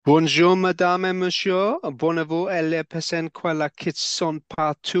Bonjour, madame et monsieur. Bonjour, les personnes qui sont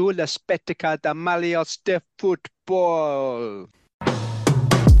partout, le spectacle de Malios de football.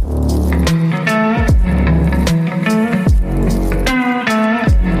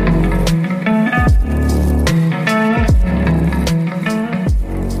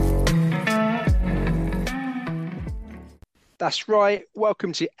 That's right.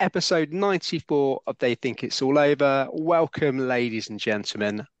 Welcome to episode 94 of They Think It's All Over. Welcome, ladies and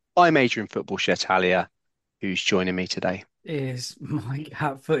gentlemen. I'm Adrian Football Chatalier, who's joining me today. Is Mike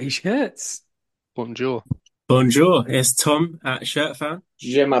at Footy Shirts. Bonjour. Bonjour, it's Tom at Shirt Fan.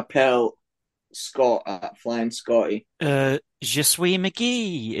 Je m'appelle Scott at Flying Scotty. Je suis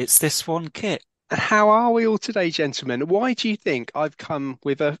McGee. It's this one kit. How are we all today, gentlemen? Why do you think I've come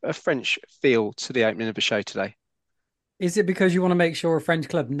with a French feel to the opening of the show today? Is it because you want to make sure a French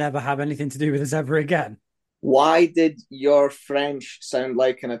club never have anything to do with us ever again? Why did your French sound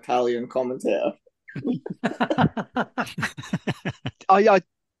like an Italian commentator? I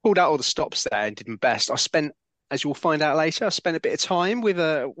pulled out all the stops there and did my best. I spent, as you'll find out later, I spent a bit of time with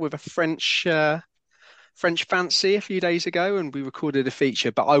a French fancy a few days ago, and we recorded a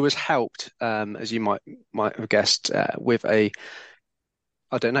feature. But I was helped, as you might have guessed, with a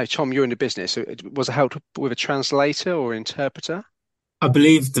I don't know, Tom. You're in the business. So was it helped with a translator or interpreter? I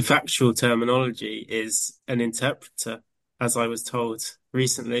believe the factual terminology is an interpreter, as I was told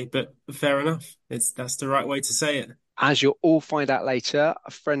recently, but fair enough. That's the right way to say it. As you'll all find out later,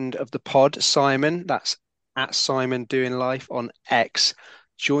 a friend of the pod, Simon, that's at Simon Doing Life on X,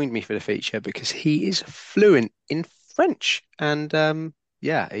 joined me for the feature because he is fluent in French. And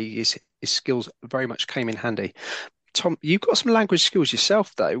yeah, his skills very much came in handy. Tom, you've got some language skills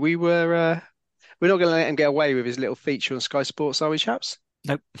yourself, though. We're not going to let him get away with his little feature on Sky Sports, are we, chaps?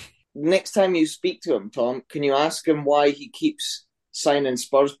 Nope. Next time you speak to him, Tom, can you ask him why he keeps signing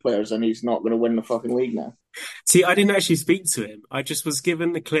Spurs players and he's not going to win the fucking league now? See, I didn't actually speak to him. I just was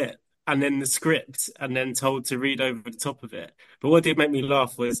given the clip and then the script and then told to read over the top of it. But what did make me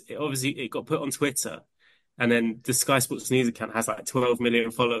laugh was obviously it got put on Twitter and then the Sky Sports News account has like 12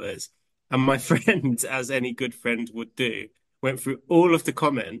 million followers. And my friend, as any good friend would do, went through all of the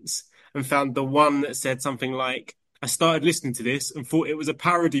comments and found the one that said something like, I started listening to this and thought it was a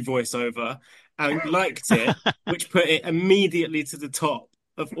parody voiceover and liked it, which put it immediately to the top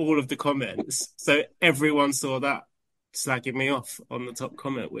of all of the comments. So everyone saw that slagging me off on the top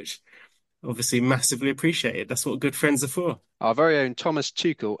comment, which obviously massively appreciated. That's what good friends are for. Our very own Thomas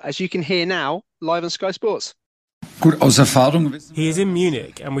Tuchel, as you can hear now, live on Sky Sports. He is in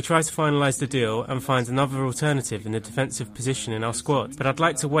Munich and we try to finalise the deal and find another alternative in the defensive position in our squad. But I'd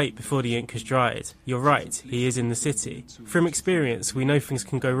like to wait before the ink has dried. You're right, he is in the city. From experience, we know things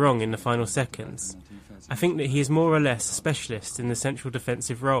can go wrong in the final seconds. I think that he is more or less a specialist in the central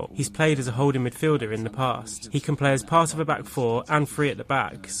defensive role. He's played as a holding midfielder in the past. He can play as part of a back four and free at the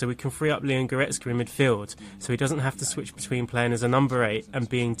back, so we can free up Leon Goretzka in midfield, so he doesn't have to switch between playing as a number 8 and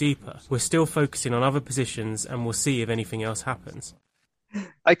being deeper. We're still focusing on other positions and we'll see if anything else happens.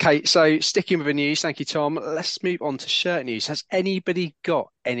 Okay, so sticking with the news, thank you, Tom. Let's move on to shirt news. Has anybody got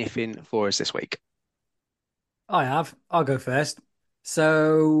anything for us this week? I have. I'll go first.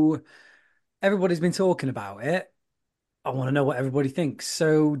 So everybody's been talking about it. I want to know what everybody thinks.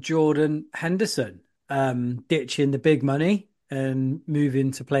 So Jordan Henderson, ditching the big money and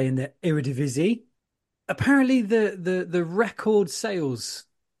moving to play in the Eredivisie. Apparently the record sales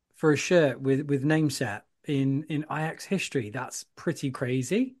for a shirt with name set in Ajax history, that's pretty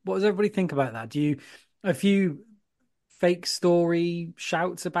crazy. What does everybody think about that? A few fake story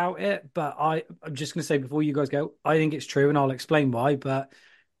shouts about it, but I'm just going to say before you guys go, I think it's true and I'll explain why. But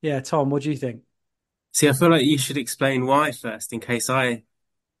yeah, Tom, what do you think? See, I feel like you should explain why first in case I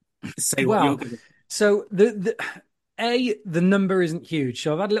say what you're Well, going to. so the number isn't huge.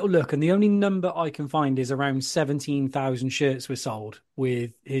 So I've had a little look, and the only number I can find is around 17,000 shirts were sold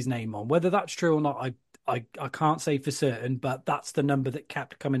with his name on. Whether that's true or not, I can't say for certain, but that's the number that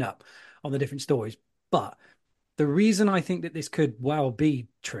kept coming up on the different stories. But the reason I think that this could well be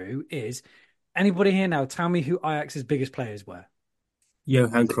true is anybody here now tell me who Ajax's biggest players were.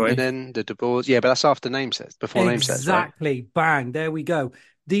 Johan And Cruyff. then the De Boers. Yeah, but that's after name sets, before name sets, right? Exactly. Bang. There we go.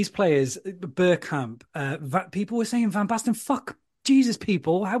 These players, Bergkamp, people were saying Van Basten. Fuck Jesus,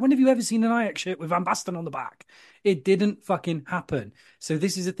 people. When have you ever seen an Ajax shirt with Van Basten on the back? It didn't fucking happen. So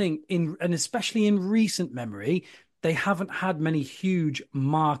this is a thing and especially in recent memory, they haven't had many huge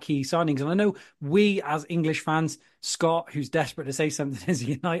marquee signings. And I know we as English fans, Scott, who's desperate to say something as a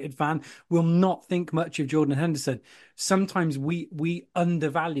United fan, will not think much of Jordan Henderson. Sometimes we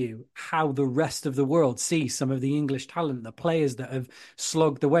undervalue how the rest of the world sees some of the English talent, the players that have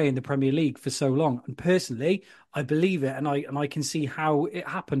slogged away in the Premier League for so long. And personally, I believe it, and I can see how it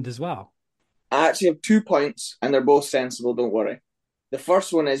happened as well. I actually have 2 points, and they're both sensible. Don't worry. The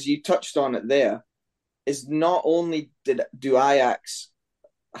first one is you touched on it there. Is not only do Ajax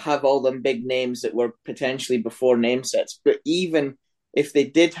have all them big names that were potentially before name sets, but even if they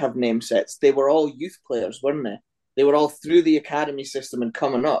did have name sets, they were all youth players, weren't they? They were all through the academy system and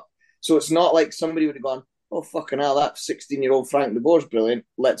coming up. So it's not like somebody would have gone, oh, fucking hell, that 16-year-old Frank de Boer's brilliant.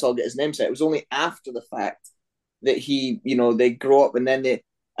 Let's all get his name set. It was only after the fact that they grow up, and then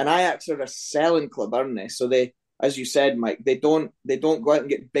and Ajax are a selling club, aren't they? So they, as you said, Mike, they don't go out and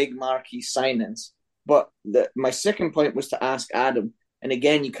get big marquee signings. But my second point was to ask Adam, and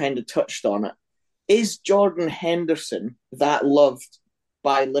again, you kind of touched on it. Is Jordan Henderson that loved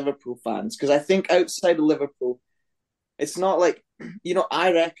by Liverpool fans? Because I think outside of Liverpool, it's not like,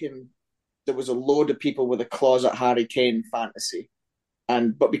 I reckon there was a load of people with a closet Harry Kane fantasy.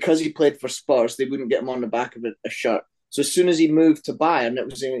 But because he played for Spurs, they wouldn't get him on the back of a shirt. So as soon as he moved to Bayern, it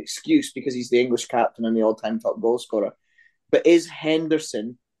was an excuse because he's the English captain and the all-time top goal scorer. But is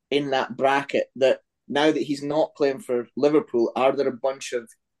Henderson in that bracket that now that he's not playing for Liverpool, are there a bunch of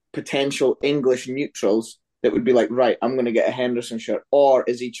potential English neutrals that would be like, right, I'm going to get a Henderson shirt? Or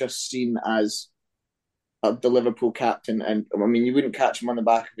is he just seen as the Liverpool captain? And I mean, you wouldn't catch him on the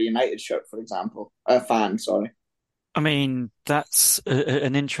back of a United shirt, for example. A fan, sorry. I mean, that's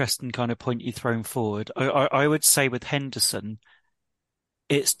an interesting kind of point you've thrown forward. I would say with Henderson,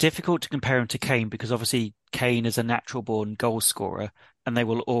 it's difficult to compare him to Kane because obviously Kane is a natural born goal scorer and they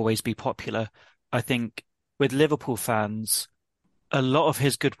will always be popular. I think with Liverpool fans, a lot of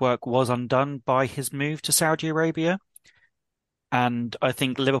his good work was undone by his move to Saudi Arabia. And I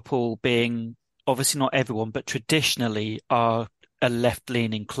think Liverpool being obviously not everyone, but traditionally are a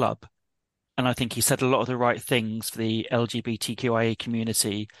left-leaning club. And I think he said a lot of the right things for the LGBTQIA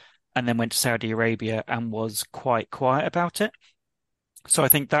community and then went to Saudi Arabia and was quite quiet about it. So I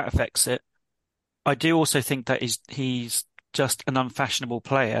think that affects it. I do also think that he's just an unfashionable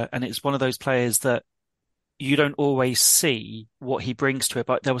player, and it's one of those players that you don't always see what he brings to it.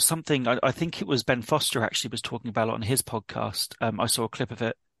 But there was something, I think it was Ben Foster actually was talking about it on his podcast. I saw a clip of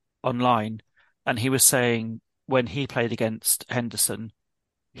it online, and he was saying when he played against Henderson,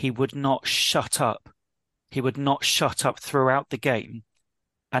 he would not shut up. He would not shut up throughout the game.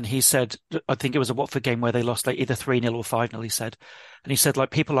 And he said, I think it was a Watford game where they lost like either 3-0 or 5-0, he said. And he said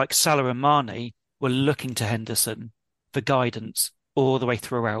like people like Salah and Mane were looking to Henderson for guidance all the way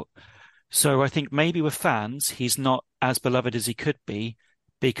throughout. So I think maybe with fans, he's not as beloved as he could be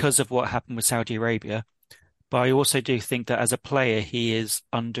because of what happened with Saudi Arabia. But I also do think that as a player, he is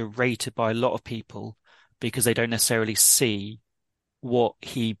underrated by a lot of people because they don't necessarily see what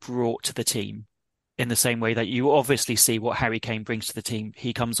he brought to the team in the same way that you obviously see what Harry Kane brings to the team.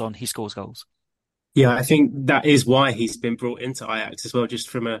 He comes on, he scores goals. Yeah, I think that is why he's been brought into Ajax as well, just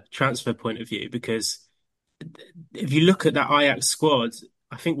from a transfer point of view, because if you look at that Ajax squad,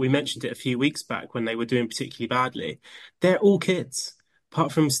 I think we mentioned it a few weeks back when they were doing particularly badly. They're all kids,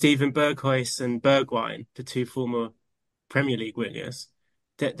 apart from Steven Berghuis and Bergwijn, the two former Premier League wingers.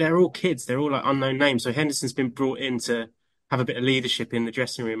 They're all kids. They're all like unknown names. So Henderson's been brought in to have a bit of leadership in the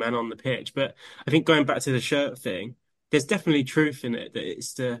dressing room and on the pitch. But I think going back to the shirt thing, there's definitely truth in it that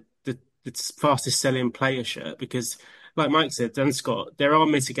it's the fastest selling player shirt because, like Mike said, and Scott, there are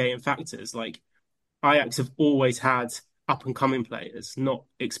mitigating factors. Like Ajax have always had up and coming players, not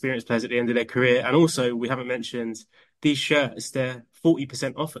experienced players at the end of their career. And also, we haven't mentioned these shirts, they're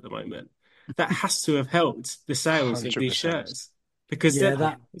 40% off at the moment. That has to have helped the sales of these 100%. shirts because Yeah,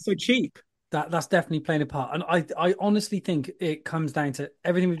 they're so cheap. that's definitely playing a part. And I honestly think it comes down to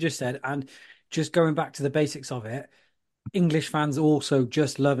everything we've just said and just going back to the basics of it. English fans also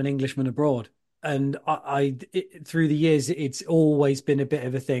just love an Englishman abroad. And through the years, it's always been a bit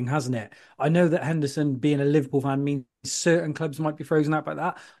of a thing, hasn't it? I know that Henderson being a Liverpool fan means certain clubs might be frozen out by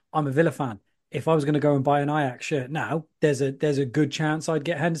that. I'm a Villa fan. If I was going to go and buy an Ajax shirt now, there's a good chance I'd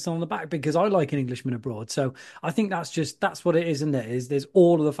get Henderson on the back because I like an Englishman abroad. So I think that's what it is, isn't it? Is there's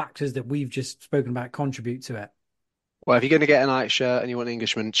all of the factors that we've just spoken about contribute to it. Well, if you're going to get a night shirt and you want an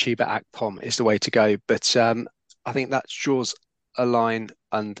Englishman, Chiba Akpom is the way to go. But I think that draws a line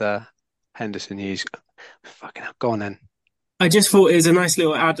under Henderson Hughes. Fucking hell, go on then. I just thought it was a nice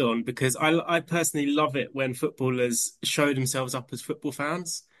little add-on because I personally love it when footballers show themselves up as football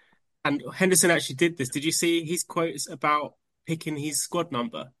fans. And Henderson actually did this. Did you see his quotes about picking his squad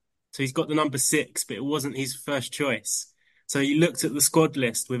number? So he's got the number 6, but it wasn't his first choice. So he looked at the squad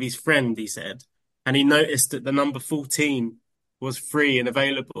list with his friend, he said, and he noticed that the number 14 was free and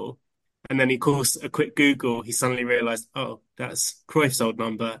available. And then, of course, a quick Google, he suddenly realized, oh, that's Cruyff's old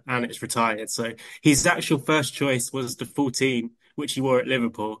number and it's retired. So his actual first choice was the 14, which he wore at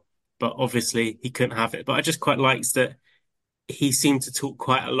Liverpool, but obviously he couldn't have it. But I just quite liked that he seemed to talk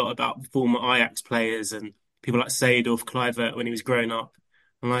quite a lot about former Ajax players and people like Seedorf, Kluivert when he was growing up.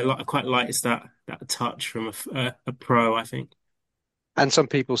 And I quite liked that touch from a pro, I think. And some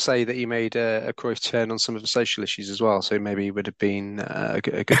people say that he made a Cruyff turn on some of the social issues as well. So maybe he would have been a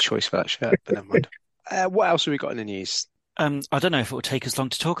good choice for that shirt. But never mind. What else have we got in the news? I don't know if it will take as long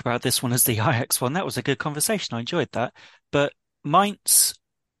to talk about this one as the Ajax one. That was a good conversation. I enjoyed that. But Mainz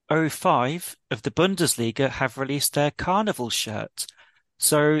 05 of the Bundesliga have released their carnival shirt.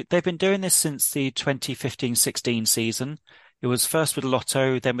 So they've been doing this since the 2015-16 season. It was first with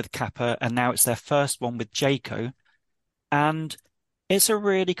Lotto, then with Kappa, and now it's their first one with Jayco. And it's a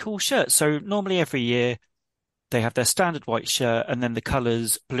really cool shirt. So normally every year they have their standard white shirt, and then the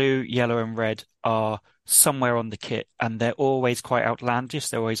colours blue, yellow, and red are somewhere on the kit, and they're always quite outlandish.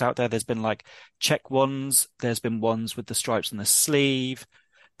 They're always out there. There's been like check ones, there's been ones with the stripes on the sleeve,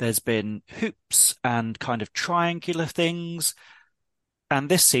 there's been hoops and kind of triangular things. And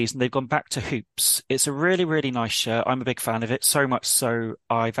this season they've gone back to hoops. It's a really, really nice shirt. I'm a big fan of it, so much so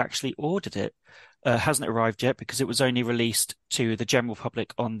I've actually ordered it. Hasn't arrived yet because it was only released to the general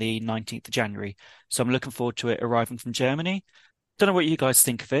public on the 19th of January. So I'm looking forward to it arriving from Germany. Don't know what you guys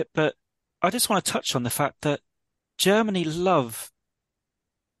think of it, but I just want to touch on the fact that Germany love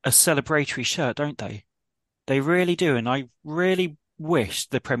a celebratory shirt, don't they? They really do. And I really wish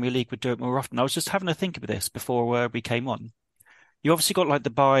the Premier League would do it more often. I was just having a think of this before we came on. You obviously got like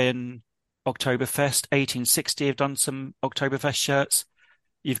the Bayern Oktoberfest, 1860 have done some Oktoberfest shirts.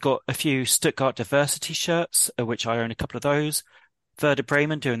 You've got a few Stuttgart Diversity shirts, which I own a couple of those. Werder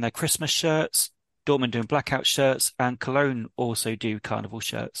Bremen doing their Christmas shirts, Dortmund doing blackout shirts, and Cologne also do carnival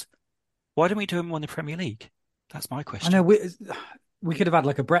shirts. Why don't we do them on the Premier League? That's my I know question. we could have had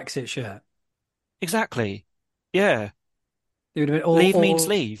like a Brexit shirt. Exactly. Yeah. It would have been Leave means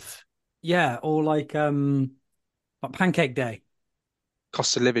leave. yeah, or like Pancake Day.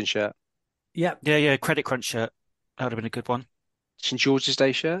 Cost of living shirt. Yep. Yeah, yeah. Credit Crunch shirt. That would have been a good one. St. George's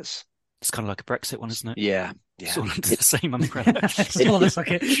Day shirts. It's kind of like a Brexit one, isn't it? Yeah, It's yeah. all under the same umbrella. It's all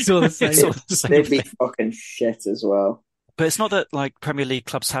it's all the It's all same. the same They'd be thing. fucking shit as well. But it's not that like Premier League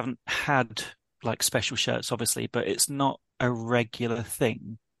clubs haven't had like special shirts, obviously, but it's not a regular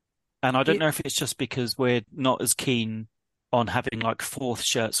thing. And I don't It know if it's just because we're not as keen on having like fourth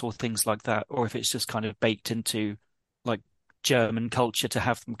shirts or things like that, or if it's just kind of baked into like German culture to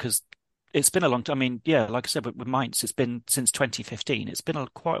have them because it's been a long time. I mean, yeah, like I said, with Mainz, it's been since 2015. It's been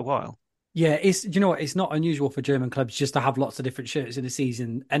quite a while. Yeah, do you know what? It's not unusual for German clubs just to have lots of different shirts in a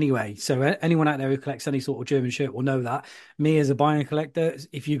season anyway. So anyone out there who collects any sort of German shirt will know that. Me as a Bayern collector,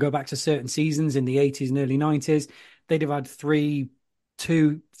 if you go back to certain seasons in the 80s and early 90s, they'd have had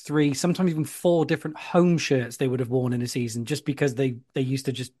two, three, sometimes even four different home shirts they would have worn in a season just because they used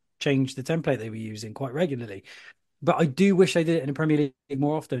to just change the template they were using quite regularly. But I do wish they did it in the Premier League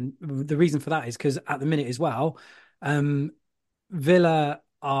more often. The reason for that is because at the minute as well, um, Villa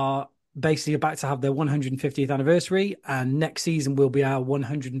are basically about to have their 150th anniversary, and next season will be our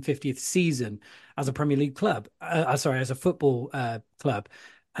 150th season as a Premier League club. Sorry, as a football club,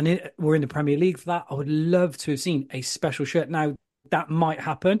 and we're in the Premier League for that. I would love to have seen a special shirt. Now that might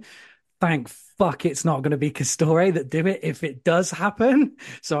happen. Thank fuck it's not going to be Castore that do it if it does happen.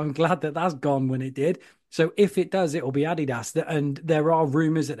 So I'm glad that that's gone when it did. So if it does, it will be Adidas. And there are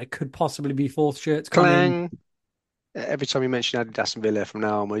rumors that there could possibly be fourth shirts coming. Clang. Every time you mention Adidas and Villa from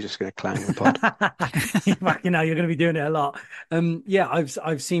now on, we're just going to clang the pod. You're going to be doing it a lot. Yeah,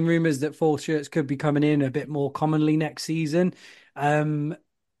 I've seen rumors that fourth shirts could be coming in a bit more commonly next season.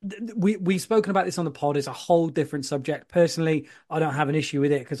 We've spoken about this on the pod. It's a whole different subject. Personally, I don't have an issue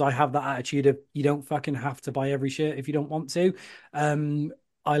with it because I have that attitude of you don't fucking have to buy every shirt if you don't want to.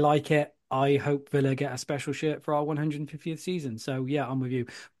 I like it. I hope Villa get a special shirt for our 150th season. So yeah, I'm with you.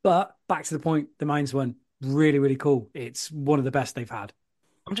 But back to the point, the Mainz one, really, really cool. It's one of the best they've had.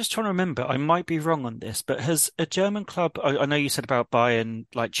 I'm just trying to remember. I might be wrong on this, but has a German club? I know you said about Bayern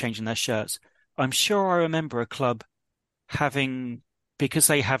like changing their shirts. I'm sure I remember a club having because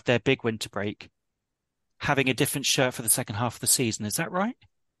they have their big winter break, having a different shirt for the second half of the season. Is that right?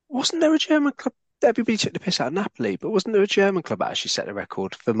 Wasn't there a German club? Everybody took the piss out of Napoli, but wasn't there a German club that actually set the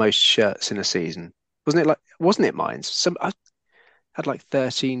record for most shirts in a season? Wasn't it Mainz? had like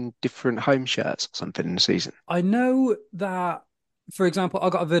 13 different home shirts or something in the season. I know that, for example, I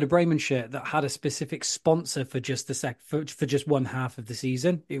got a Werder Bremen shirt that had a specific sponsor for just for just one half of the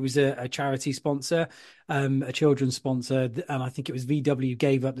season. It was a charity sponsor, a children's sponsor, and I think it was VW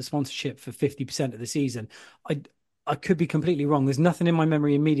gave up the sponsorship for 50% of the season. I I could be completely wrong. There's nothing in my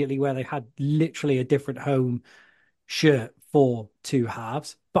memory immediately where they had literally a different home shirt for two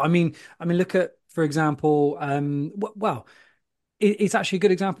halves. But look at, for example, well, it's actually a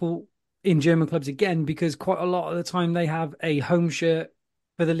good example in German clubs again, because quite a lot of the time they have a home shirt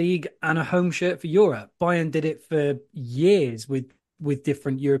for the league and a home shirt for Europe. Bayern did it for years with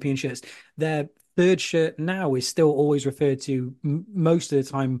different European shirts. Their third shirt now is still always referred to most of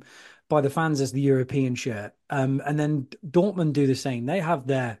the time by the fans as the European shirt. And then Dortmund do the same. They have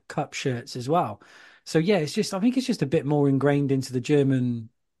their cup shirts as well. So yeah, I think it's just a bit more ingrained into the German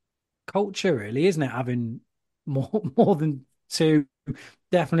culture, really, isn't it? Having more than two,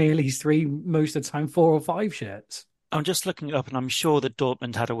 definitely at least three, most of the time, four or five shirts. I'm just looking it up, and I'm sure that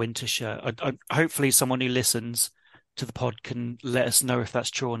Dortmund had a winter shirt. Hopefully, someone who listens to the pod can let us know if that's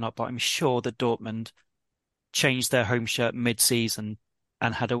true or not. But I'm sure that Dortmund changed their home shirt mid-season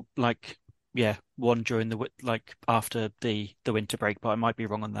and had one during after the winter break. But I might be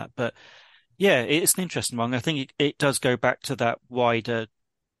wrong on that. But yeah, it's an interesting one. I think it does go back to that wider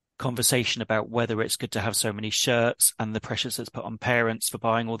conversation about whether it's good to have so many shirts and the pressures that's put on parents for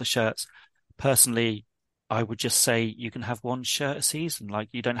buying all the shirts. Personally, I would just say you can have one shirt a season. Like,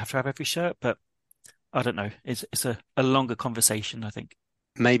 you don't have to have every shirt, but I don't know. It's a longer conversation, I think.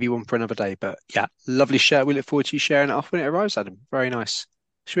 Maybe one for another day, but yeah, lovely shirt. We look forward to you sharing it off when it arrives, Adam. Very nice.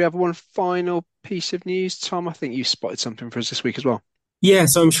 Should we have one final piece of news, Tom? I think you spotted something for us this week as well. Yeah,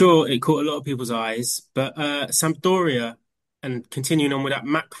 so I'm sure it caught a lot of people's eyes, but Sampdoria, and continuing on with that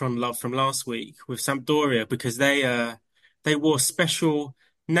Macron love from last week with Sampdoria, because they wore special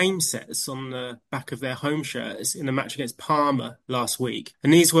name sets on the back of their home shirts in the match against Parma last week,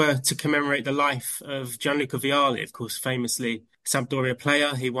 and these were to commemorate the life of Gianluca Vialli, of course, famously Sampdoria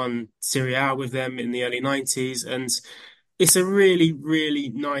player. He won Serie A with them in the early 90s, and it's a really, really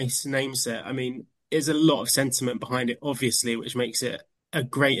nice name set. I mean, there's a lot of sentiment behind it, obviously, which makes it a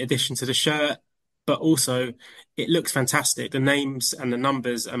great addition to the shirt, but also it looks fantastic. The names and the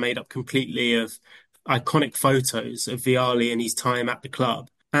numbers are made up completely of iconic photos of Vialli and his time at the club.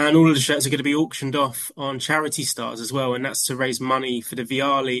 And all of the shirts are going to be auctioned off on Charity Stars as well, and that's to raise money for the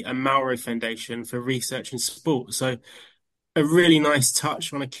Vialli and Mauro Foundation for research in sport. So a really nice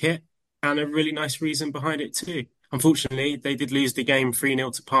touch on a kit and a really nice reason behind it too. Unfortunately, they did lose the game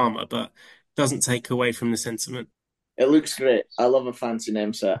 3-0 to Parma, but doesn't take away from the sentiment. It looks great. I love a fancy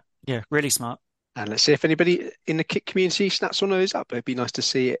name set. Yeah, really smart. And let's see if anybody in the kit community snaps one of those up. It'd be nice to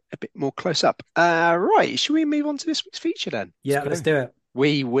see it a bit more close up. Right, should we move on to this week's feature then? Yeah, let's do it.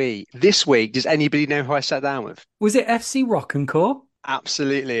 This week, does anybody know who I sat down with? Was it FC Rocquancourt?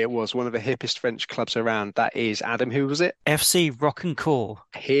 Absolutely, it was one of the hippest French clubs around. That is, Adam, who was it? FC Rocquancourt.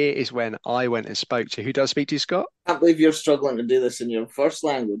 Here is when I went and spoke to. Who does I speak to, Scott? I can't believe you're struggling to do this in your first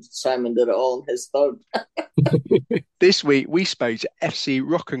language. Simon did it all in his third. This week, we spoke to FC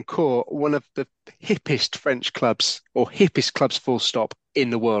Rocquancourt, one of the hippest French clubs, or hippest clubs full stop, in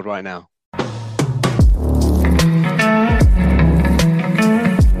the world right now.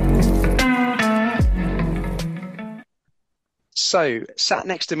 So, sat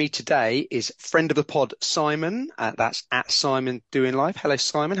next to me today is friend of the pod, Simon. That's at Simon Doing Life. Hello,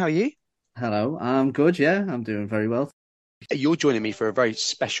 Simon. How are you? Hello, I'm good. Yeah, I'm doing very well. You're joining me for a very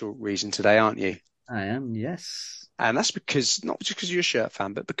special reason today, aren't you? I am, yes. And that's because, not just because you're a shirt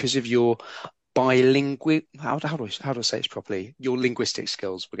fan, but because of your bilingual, how do I say this properly? Your linguistic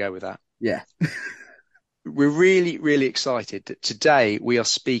skills. We'll go with that. Yeah. We're really, really excited that today we are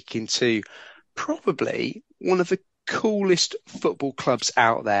speaking to probably one of the coolest football clubs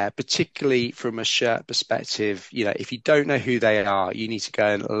out there, particularly from a shirt perspective. You know, if you don't know who they are, you need to go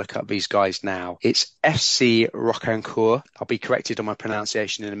and look up these guys now. It's FC Rocquancourt. I'll be corrected on my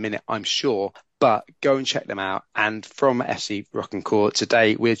pronunciation in a minute, I'm sure, but go and check them out. And from FC Rocquancourt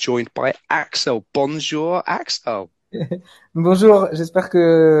today, we're joined by Axel. Bonjour, Axel. Bonjour, j'espère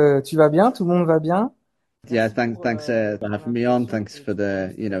que tu vas bien, tout le monde va bien. Yeah, thanks for having me on. Thanks for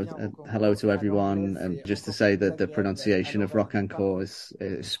the, hello to everyone. And just to say that the pronunciation of Rocquancourt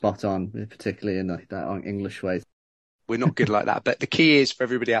is spot on, particularly in that English way. We're not good like that, but the key is for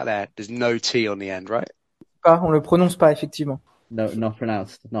everybody out there, there's no T on the end, right? On le prononce pas, effectivement. No, not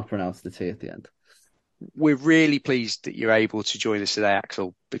pronounced the T at the end. We're really pleased that you're able to join us today,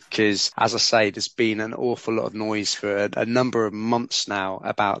 Axel, because, as I say, there's been an awful lot of noise for a number of months now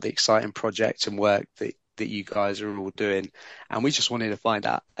about the exciting project and work that that you guys are all doing, and we just wanted to find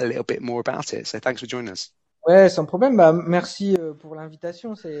out a little bit more about it. So thanks for joining us. Ouais, sans problème. Bah, merci pour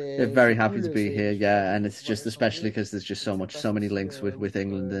l'invitation. They're C'est very happy to cool. be here, C'est super yeah, and de it's pouvoir just especially échanger. because there's just Je sais pas so many si links with votre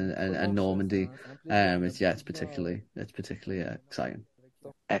England micro and marche. Normandy. C'est un plaisir It's yeah, de pouvoir it's particularly exciting.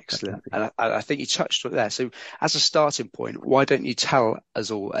 Excellent. Definitely. And I think you touched on it there. So, as a starting point, why don't you tell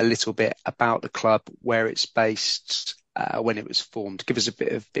us all a little bit about the club, where it's based, when it was formed? Give us a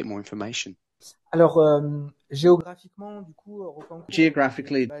bit more information. Alors, géographiquement, du coup, Rocquancourt est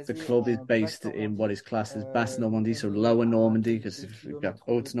Geographically, the basé club is en based in Basse-Normandie. what is classed as Basse Normandy, so On est Lower à Normandy, because quelques if you've got kilomètres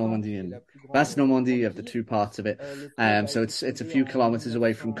Haute de Caen, Normandy qui est and la plus grande Basse Normandy, you have the ville. two parts of it. Le club a So été it's a fondé few en kilometers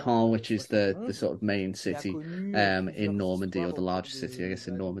away from Caen, which is the 1971 sort of main et a city connu in plusieurs Normandy, or histoires the au cours largest city, I guess,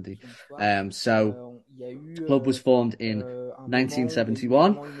 in de Normandy. son histoire. So Il y a eu the club was formed in un moment où il y a eu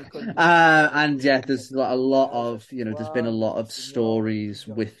 1971. notamment une école de ski And yeah, there's a lot village of, there's been a autrefois, lot des of seniors, stories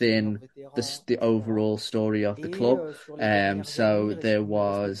plusieurs seniors within vétérans, the etc. overall story of the Et club. sur les dernières années, So there il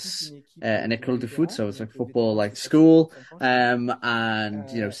reste plus was qu'une équipe an de école de foot, vétérans. so it's like Donc les football, vétérans, like c'est 4 school, 5 ans chez nous. and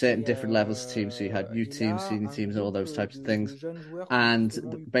certain different levels of teams. So you had youth Et teams, là, senior un teams, all groupe those types of de things. jeunes joueurs qui ont And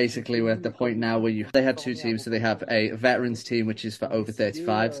justement basically, we're at connu the l'école point de now foot where et qui they sont had two formés à teams. So they have Rocquancourt a veterans team, which is for ont over décidé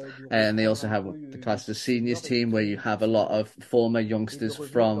 35s, de and they reprendre also un have peu the une class, the succession seniors et de team, where créer you une have a petite lot équipe of former et de youngsters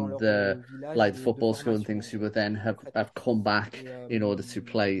revenir dans from leur the village football school and formation things who would then concrètement. have come back Et, in order to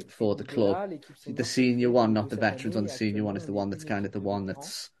play et for the donc de club. là, l'équipe The senior s'est senior créée one, not de the cette veterans one, année the et senior one actuellement is on the est one that's une kind of équipe the de one vétérans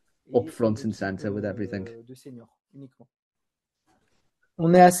that's up et une front and équipe center with everything. de seniors uniquement.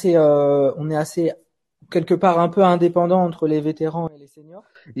 On est assez quelque part un peu indépendant entre les vétérans et les seniors.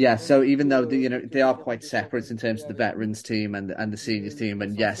 Yeah, Donc so du even coup, though quelques they are vétérans quite des fois separate viennent in terms jouer of the avec nous. veterans team and the seniors Mais team,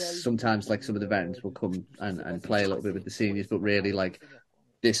 and yes, l'essentiel sometimes like some of the veterans will de come tout ce qui and s'est passé play a s'est little bit with passé the seniors, but really principalement avec les like seniors, quoi.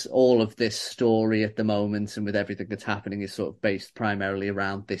 all of this story at the moment and with everything that's happening is sort of based primarily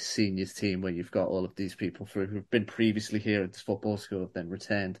around this seniors team, where you've got all of these people who've been previously here at this football school, have then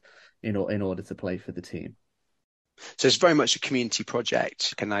returned in order to play for the team. So it's very much a community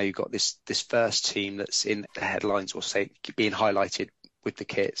project. And now you've got this first team that's in the headlines, or say being highlighted with the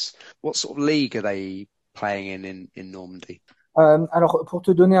kits. What sort of league are they playing in Normandy? Alors, pour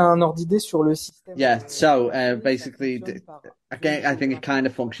te donner un ordre d'idée sur le système Yeah, so de jeu, ça basically, fonctionne par again, zone I think it kind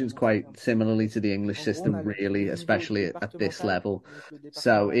of géographique functions nationale. quite similarly to the English En gros, on system, a really, le niveau especially at this départemental. level. Donc, le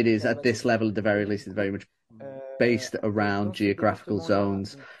So département it is comprend at this level, at the very least, it's very much based Après, around dans ce geographical département-là,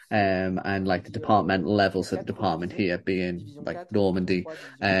 zones, donc, and like the departmental il y levels. a So the 4 department divisions. here being Division like 4, Division Normandy. 3,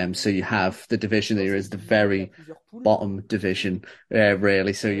 Division So you 2. have the division Dans here cette is the division, il y a very plusieurs poules. bottom division,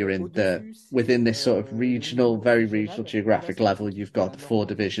 really. So you're in Au-dessus, within c'est this sort of le regional, niveau very regional régional. Donc là, geographic c'est les level. You've équipes de got la the four Normandie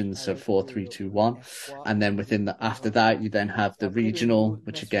divisions, so avec 4, 3, 2, le 1. R3, And then R2, after R1. that, you then have Et the après, le niveau regional,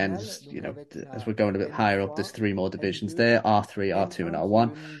 which again national, is, donc avec as la we're going a bit higher up, there's N3, three more divisions N2, there, R3, R2, and N1 qui est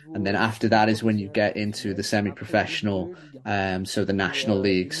R1. le And then niveau after that is when you semi-professionnel, get into the professionnel, après Ligue 2, semi-professional, Ligue 1. so the National Et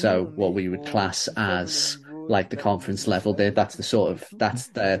League, nous, so on what est we would au class plus faible as niveau like de the la conference level division there. 1, That's tout the ce qui est sort en of, dessous. that's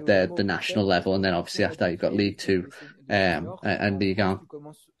On est vraiment au the plus national faible. level. And then Et puis, obviously on a after that, des you've got clubs League qui font Two, les seniors and en League France One. qui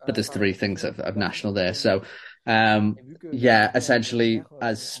commencent But there's par la three things professionnelle of Ligue 1 national there. actuellement. So, um, Et vu que la yeah, Ligue 1 est la essentially, première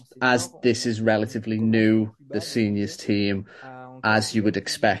as en senior, this is on relatively commence au new, plus the bas des seniors paliers team, en as you would quatrième division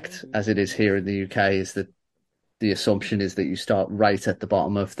expect, as it is de here in the Ligue 1. UK, is that the assumption is that you start right at the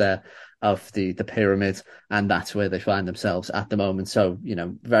bottom of the pyramid, and that's where they find themselves at the moment. So,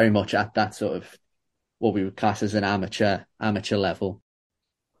 very much at that sort of what we would class as an amateur level.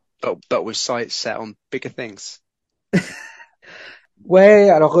 But with sights set on bigger things. Ouais,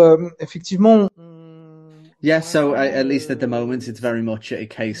 alors effectivement, Yeah, pour so l'instant, at least at the moment, it's very much a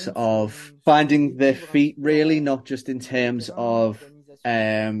case même si of on essaie finding their d'étendre un petit feet, peu really, not just in sur le terms terrain, of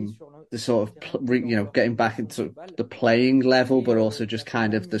l'organisation et sur the sort of leur getting back progression into globale. the playing level, Et but also il y a just quand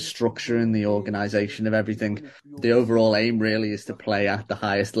kind of même the une structure and the volonté organization of de jouer everything. le plus haut The possible overall pour aim les really is to joueurs qui play sont at the encore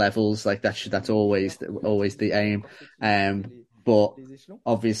highest levels. Like that's always the aim. encore cette But les échelons.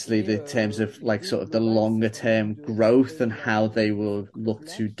 obviously, Et the terms of like l'idée sort of the globale, longer c'est vraiment term de growth and créer how they ce will look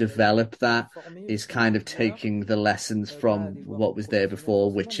club-là to qui va develop that former is justement kind des of joueurs, taking the lessons pas from des joueurs what was there professionnels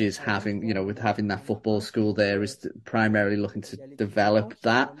before, forcément, which mais is par exemple, having, tu vois, with having il that y en a football un qui school joue there is primarily looking to il y a l'équipe develop d'Orient qui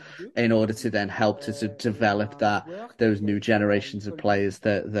joue that en Ligue 2 in order to then help to et develop un that joueur those qui a new été à generations of l'école de players foot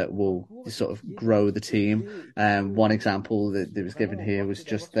that de will Rocquancourt et sort of qui est donc grow the team. titularisé et qui peut One example that qui was vraiment given on here voit was que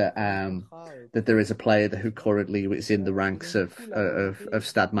d'abord just qui a fait des contrats that there is a player who professionnels currently is in the ranks donc of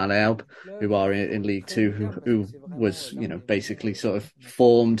Stade Malherbe, who are in League Two, who was basically sort of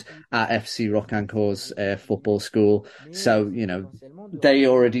formed at FC Rocquancourt's football school. So they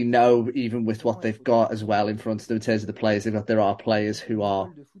already know, even with what they've got as well in front of them in terms of the players they've got, there are players who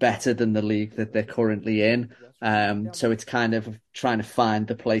are better than the league that they're currently in. So it's kind of trying to find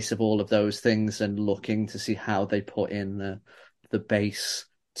the place of all of those things and looking to see how they put in the base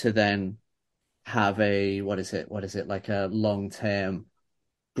to then have a what is it like a long-term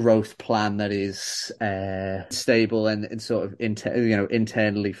growth plan that is stable and sort of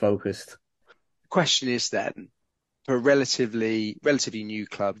internally focused. The question is then, for a relatively new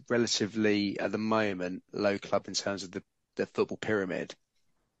club, relatively at the moment low club in terms of the football pyramid,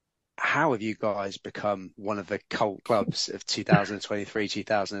 how have you guys become one of the cult clubs of 2023,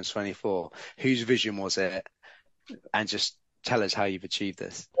 2024? Whose vision was it? And just tell us how you've achieved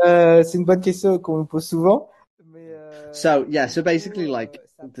this. C'est une bonne question qu'on me pose souvent. So basically, like,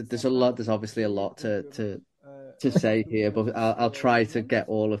 there's obviously a lot to say here, but I'll try to get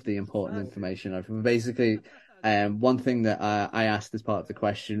all of the important information out. Basically, one thing that I asked as part of the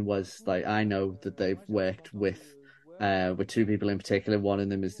question was, like, I know that they've worked with two people in particular. One of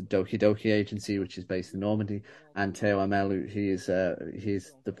them is the Doki Doki agency, which is based in Normandy, and Teo Amelu, he's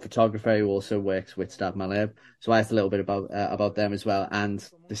the photographer who also works with Stade Malherbe. So I asked a little bit about them as well, and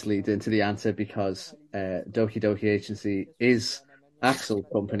this leads into the answer because Doki Doki agency is Axel's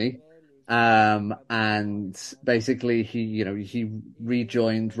company. And basically he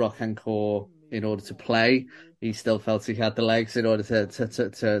rejoined Rocquancourt in order to play. He still felt he had the legs in order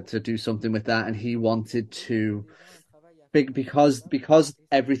to do something with that, and he wanted to because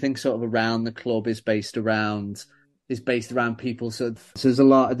everything sort of around the club is based around people. So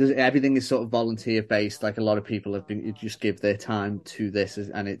there's everything is sort of volunteer based. Like, a lot of people have been just give their time to this,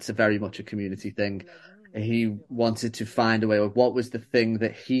 and it's a very much a community thing. He wanted to find a way of what was the thing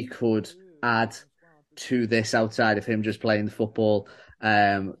that he could add to this outside of him just playing the football,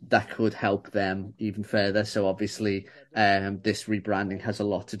 that could help them even further. So obviously, this rebranding has a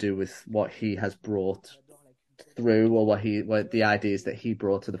lot to do with what he has brought through, or what the ideas that he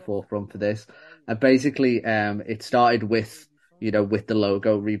brought to the forefront for this. And basically, it started with the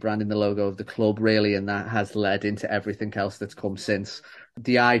logo, rebranding the logo of the club, really, and that has led into everything else that's come since.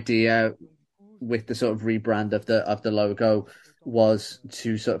 The idea with the sort of rebrand of the logo was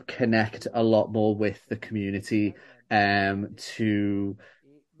to sort of connect a lot more with the community, to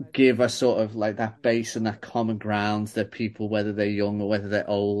give a sort of like that base and that common ground that people, whether they're young or whether they're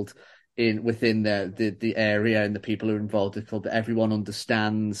old, within the area and the people who are involved in the club, that everyone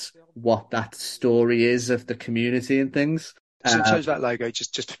understands what that story is of the community and things. So in terms of that logo,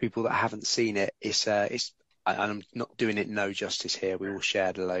 just for people that haven't seen it, it's I'm not doing it no justice here. We all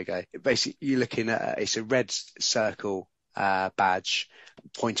share the logo. Basically, you're looking at it's a red circle badge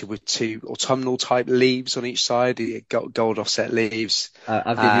pointed with two autumnal type leaves on each side. You got gold offset leaves.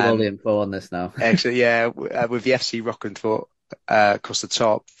 I'll give you all the info on this now. Excellent, yeah. With the FC Rocquancourt across the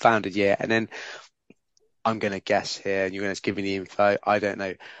top, founded year, and then I'm going to guess here, and you're going to give me the info. I don't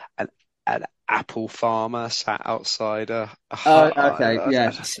know. An apple farmer sat outside a hut. Okay,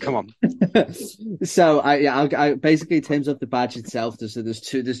 yeah. Come on. So I basically, in terms of the badge itself, there's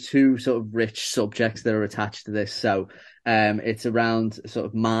two sort of rich subjects that are attached to this. So it's around sort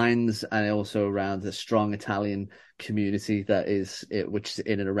of mines, and also around a strong Italian community which is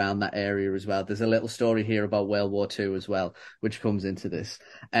in and around that area as well. There's a little story here about World War II as well, which comes into this.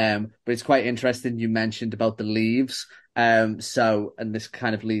 But it's quite interesting. You mentioned about the leaves. And this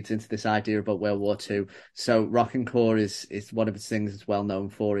kind of leads into this idea about World War II. So Rocquancourt is one of its things it's well known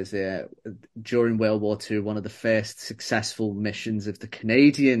for is during World War II, one of the first successful missions of the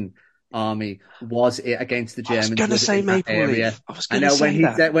Canadian Army was against the Germans. I was going to say maple leaf. I know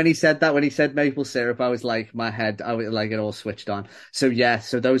when he said maple syrup, I was like, my head, it all switched on. So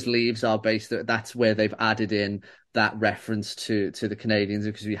those leaves are that's where they've added in that reference to the Canadians,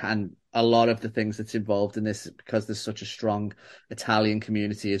 because we had a lot of the things that's involved in this, because there's such a strong Italian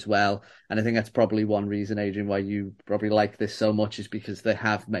community as well. And I think that's probably one reason, Adrian, why you probably like this so much, is because they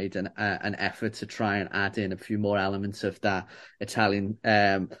have made an effort to try and add in a few more elements of that Italian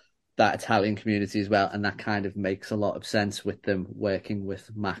community as well, and that kind of makes a lot of sense with them working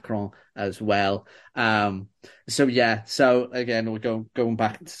with Macron as well. So again, we're going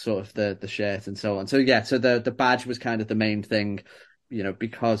back to sort of the shirt and so on. So the badge was kind of the main thing,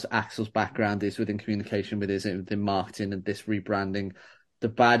 because Axel's background is within communication, within marketing and this rebranding. The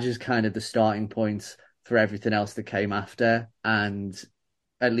badge is kind of the starting point for everything else that came after, and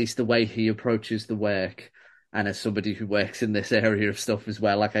at least the way he approaches the work. And as somebody who works in this area of stuff as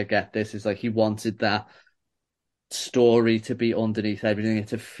well, like, I get this, is like he wanted that story to be underneath everything and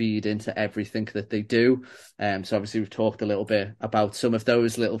to feed into everything that they do. So obviously we've talked a little bit about some of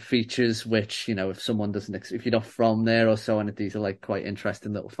those little features, which, you know, if someone doesn't, if you're not from there or so on, these are like quite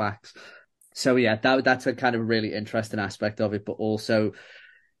interesting little facts. So yeah, that's a kind of really interesting aspect of it, but also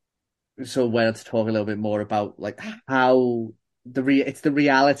so wanted to talk a little bit more about like how it's the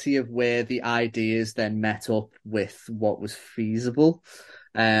reality of where the ideas then met up with what was feasible.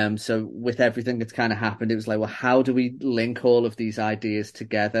 So with everything that's kind of happened, it was like, well, how do we link all of these ideas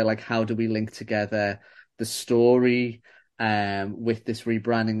together? Like, how do we link together the story with this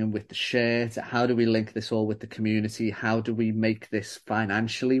rebranding and with the shirt? How do we link this all with the community? How do we make this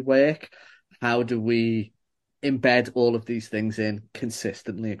financially work? How do we embed all of these things in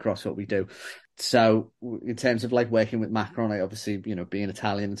consistently across what we do? So in terms of like working with Macron, like obviously, you know, being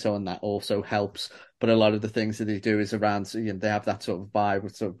Italian and so on, that also helps. But a lot of the things that they do is around, so, you know, they have that sort of vibe,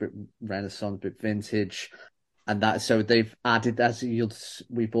 with sort of bit Renaissance, bit vintage, and that. So they've added, as you'll,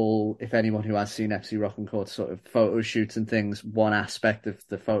 we've all, if anyone who has seen FC Rocquancourt sort of photo shoots and things, one aspect of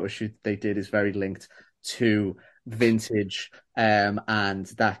the photo shoot they did is very linked to vintage and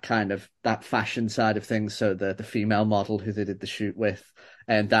that kind of that fashion side of things. So the female model who they did the shoot with,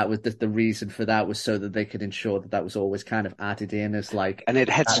 and that was the reason for that was so that they could ensure that that was always kind of added in as like And it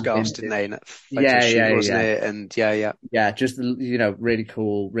had that headscarves, didn't vintage. they, in that photo Yeah, shoot, yeah, wasn't yeah. it? And yeah. Yeah, just, you know, really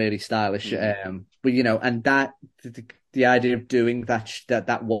cool, really stylish. Mm. But you know, and that the idea of doing that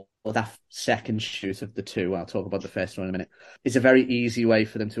second shoot of the two, I'll talk about the first one in a minute, is a very easy way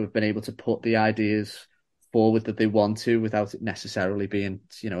for them to have been able to put the ideas forward that they want to without it necessarily being,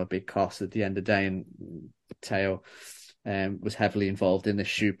 you know, a big cost at the end of the day. And Teo was heavily involved in this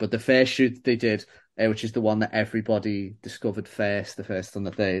shoot, but the first shoot they did, which is the one that everybody discovered first, the first one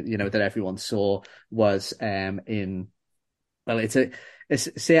that they, you know, that everyone saw was in, well,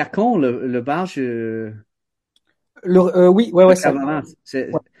 c'est à Caen le bar Oui, ouais, le ouais, ça. Cavarat.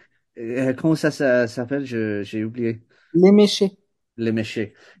 Ouais. Comment s'appelle? J'ai oublié. Les Méchés. Le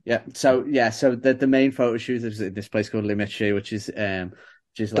Métier. So the main photo shoot is at this place called Le Métier, which is The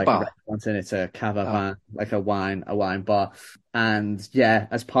like a bar. restaurant, and it's a cava Oh, van, like a wine bar. And yeah,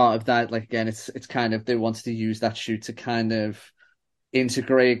 as part of that, like again, it's kind of they wanted to use that shoot to kind of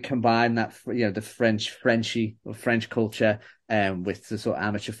integrate, combine that, you know, the French culture with the sort of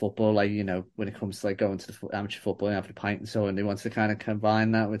amateur football, like, you know, when it comes to like going to the amateur football and having a pint and so on, they want to kind of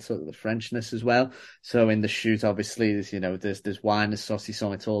combine that with sort of the Frenchness as well. So in the shoot, obviously, there's, you know, there's wine, there's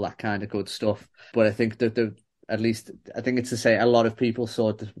saucisson, it's all that kind of good stuff. But I think that at least I think it's to say a lot of people saw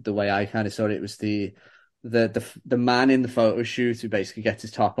it the way I kind of saw it. It was the man in the photo shoot who basically gets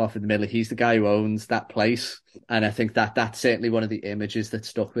his top off in the middle. He's the guy who owns that place, and I think that that's certainly one of the images that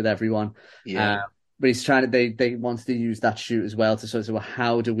stuck with everyone. yeah. But he's trying to they wanted to use that shoot as well to sort of say, well,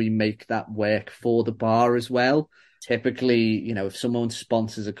 how do we make that work for the bar as well? Typically, you know, if someone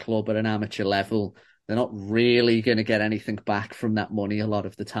sponsors a club at an amateur level, they're not really going to get anything back from that money a lot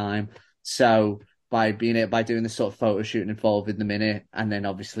of the time. So by doing this sort of photo shoot and involving them in it, and then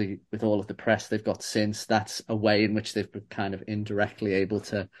obviously with all of the press they've got since, that's a way in which they've been kind of indirectly able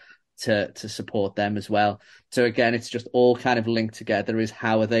to support them as well. So again, it's just all kind of linked together, is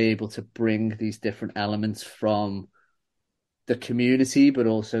how are they able to bring these different elements from the community, but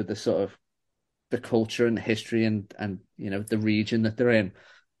also the sort of the culture and the history and you know, the region that they're in,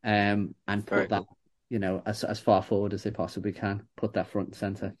 and Very put that, cool. you know, as far forward as they possibly can, put that front and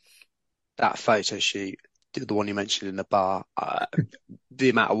center. That photo shoot, the one you mentioned in the bar, the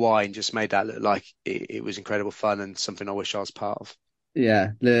amount of wine just made that look like it was incredible fun and something I wish I was part of.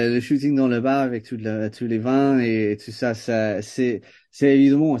 Yeah, le shooting dans le bar avec tous les vins et tout ça, c'est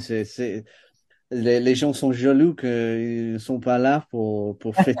évidemment, les gens sont jaloux qu'ils ne sont pas là pour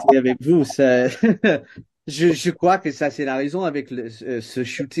fêter avec vous. Je crois que ça, c'est la raison avec ce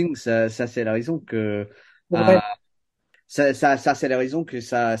shooting, ça, c'est la raison que, C'est euh, vrai. c'est la raison que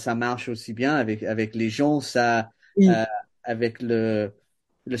ça marche aussi bien avec les gens, Oui. euh, avec le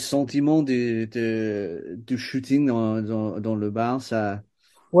sentiment du shooting dans le bar, ça.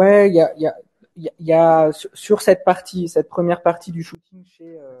 Ouais, il y a sur cette partie, cette première partie du shooting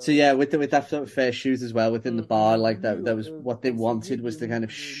chez So yeah, with that sort of fair shoes as well within the on bar, a like voulu that was what they essayer wanted, was to kind of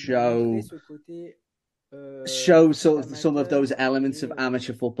de montrer ce côté sort of some of those amateur elements of et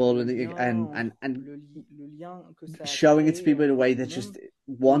amateur football le and lien and le lien que ça a showing it to créé people in a entre way tout le that monde just et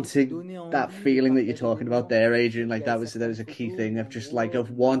wanting donner that envie de feeling that you're partager des talking about moments. there, Adrian. Il Like y a that was certaines a key photos thing où of en just gros, like of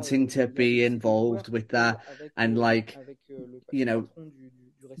tu vois, wanting to il y be avait, c'était le joueur involved qui with était that and like, avec you le know, patron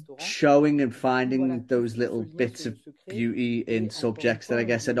du restaurant. showing and Et du coup, voilà, finding those tout ce little lien bits of se crée. beauty in Et encore une subjects that fois, I on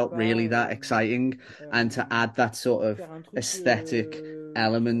guess are voulait not pas really that exciting, and to add that sort of faire un truc aesthetic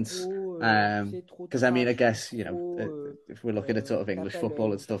element trop tu sais, trop Because I mean, I trash ou guess, trop, if we're looking at sort of t'as English pas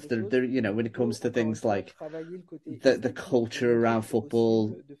football and stuff, cette chose qu'il when it faut, comes to encore une things fois, like travailler le côté the esthétique pour culture montrer around que c'est possible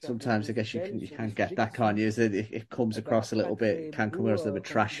football, de faire des sometimes I choses guess belles you sur des can get sujets qui that, can't sont you? Is that it comes across a pas little bit, très it can come beaux across a little bit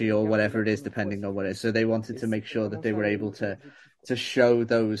quand tu les trashy or regardes, whatever mais it is, encore une fois, depending on what it is. So they wanted to make c'est sure that vraiment they ça were able l'objectif, quoi. to show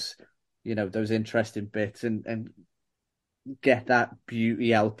those, those interesting bits and get that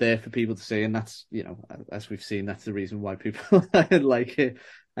beauty out there for people to see. And that's, as we've seen, that's the reason why people like it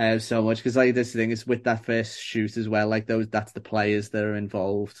so much. Because like this thing is with that first shoot as well, like that's the players that are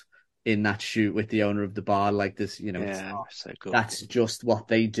involved in that shoot with the owner of the bar. Like this, it's Yeah, so cool. that's just what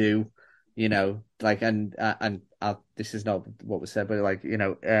they do, like, and this is not what was said, but like,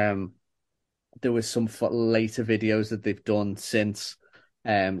 there was some later videos that they've done since,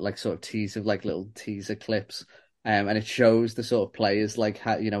 like sort of teaser, like little teaser clips, and it shows the sort of players like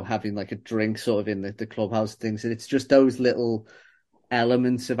having like a drink sort of in the clubhouse things, and it's just those little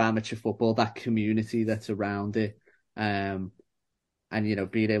elements of amateur football, that community that's around it, and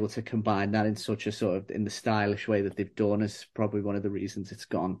being able to combine that in such a sort of in the stylish way that they've done is probably one of the reasons it's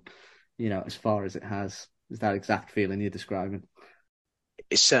gone, as far as it has. Is that exact feeling you're describing?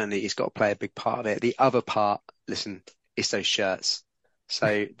 It's got to play a big part of it. The other part, listen, is those shirts.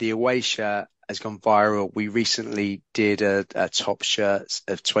 So the away shirt has gone viral. We recently did a top shirts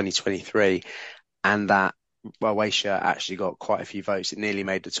of 2023, and that away shirt actually got quite a few votes. It nearly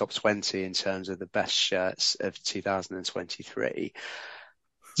made the top 20 in terms of the best shirts of 2023.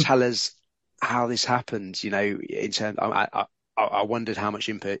 Tell us how this happened, in terms, I wondered how much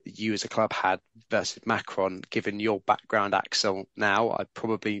input you as a club had versus Macron, given your background, Axel. Now, I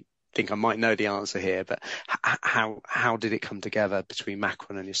probably think I might know the answer here, but how did it come together between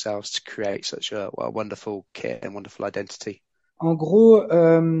Macron and yourselves to create such a wonderful kit and wonderful identity? En gros,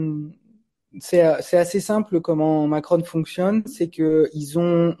 c'est assez simple comment Macron fonctionne, c'est que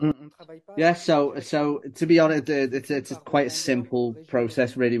on travaille pas Yeah, avec so directement to be honest, ou it's par quite a revendeur simple régionaux.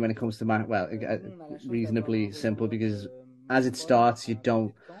 process really when it comes to Nous, on a la chance d'avoir un reasonably simple revendeur because as it Macron starts, you à côté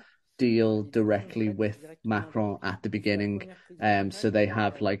don't de Caen. deal Et du coup, on directly traite with directement avec Macron lui. at the C'est la beginning. première prise de So contact they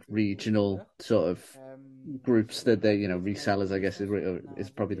have like avec le regional revendeur. sort of groups On that a they, des resellers, I guess connaissances, on a is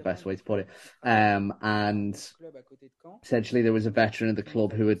un probably the vétéran best way du to put club it. qui travaille dans And un autre club à côté de Caen, essentially there was a veteran of the qui nous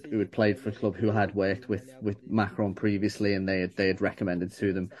club a who conseillé had pour played aller for a club who aider had et worked on allait with aborder des trucs Macron previously, and they had recommended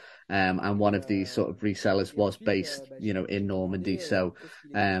to them. comme ça. And one of these sort of resellers Et was ensuite, based, j'ai in Normandy, commandé so qu'est-ce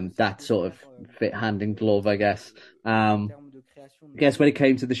qu'il était possible that de sort of faire fit hand in glove, I guess. en Um, termes de création de I guess when it maillot.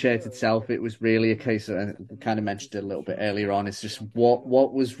 came to the Et shirt il y a itself, it tout was really a qui case of, existe we certainement kind of mentioned it a little bit solutions, earlier on. soit It's just sur un catalogue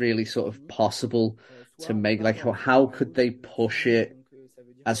what was qui really est sort of défini, possible to soit on make, va like dans how différents could lots they de push 10 000. it Donc ça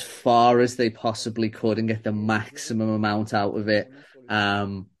veut dire as far as they possibly tu could and get the fais zéro maximum amount out of it. finalement sur le shirt.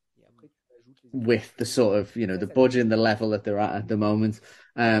 Um, Et après, tu ajoutes les with the éléments. sort of Ça, the ça dépend budget and the des level that they're at the moment.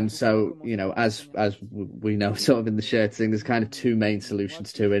 Donc on a So commencé par la as première partie we know, sort of in the shirt thing, there's kind of two main moi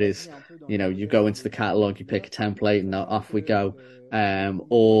solutions qui ai to it. Is choisi un peu dans le you modèle go into the catalog, you pick a revendeur, template, and sachant off we que go. nous en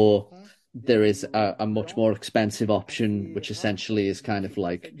Or France, there is a much blancs, more expensive option, assez which rare essentially parce is que kind of c'est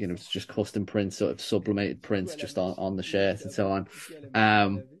pas like it's salissant. just custom prints, sort of sublimated Du coup, prints, à la just machine on the de shirt and so lavage, on. compliqué à la machine à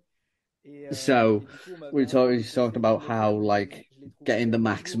Um, laver. so Et du coup, on m'avait we un peu talked conseillé about de le how faire, mais like je l'ai trouvé getting the tellement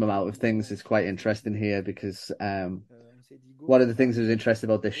maximum lourd out of finalement things is quite qu'on s'est interesting dit, here because on s'est dit go one of for the things that. that was interesting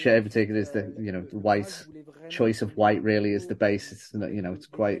about this Et shirt in ensuite, particular is the the moi, je white voulais vraiment choice of qu'il y ait un white really is the maillot base. It's not, avec it's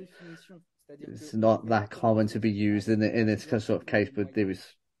des quite, belles finitions. C'est-à-dire it's que le not maillot, that quand tu common le to be used as in devant this toi sort of le case, but there noyau,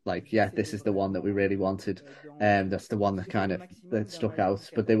 was like, yeah, j'essaie this is the one that we vraiment really wanted. That's the one that de faire kind le of that maximum d'un stuck maillot out.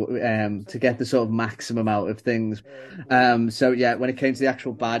 But différent. they were Et c'est pour ça to que j'ai get the pensé sort of à cette maximum out option of things. So pour yeah, que when ça it came to the soit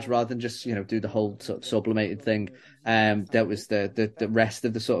actual badge, vraiment rather than just do the whole sort of directement sublimated thing, visible et that assemblé was comme un the badge. rest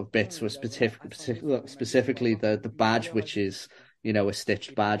of the sort of Là, on bits les was a vraiment assemblés sur le maillot pour specifically avoir the une badge, valeur which ajoutée, is je trouve. a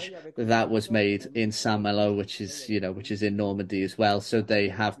stitched Et badge pareil avec le that was sponsor, on made a mis in sur Saint le Malo, maillot, which tu vois, il y is avait le which is logo in Normandy as well. So they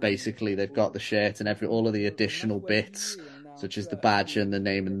have basically they've got the shirt and every all of the on a additional choisi bits, et on a un such as peu the badge and the appuyé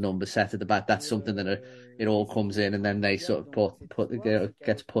name and the là-dessus. number set at the back. That's something that it all Et ce comes qui in, est and then they incroyable sort of dans cette histoire, c'est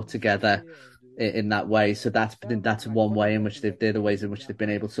gets qu'avec put tout ce together fait in that way. So ça, that's one Macron, en way in fait, which nous a they're the ways quasiment in which bien they've been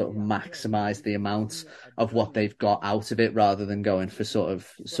able to sort of invité après maximize the il est amount venu à of what Dubaï they've got out of it, rather than going for sort of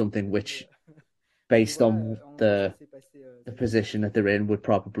pour histoire something which, mais based voilà, on en gros, ça s'est passé, the ça s'est passé position that comme they're ça. in, would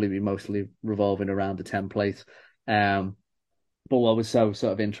probably be mostly revolving around the template. Um, but what was so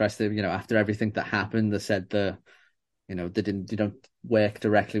sort of interesting, after everything that happened, they said they don't work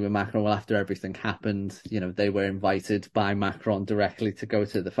directly with Macron. Well, after everything happened, they were invited by Macron directly to go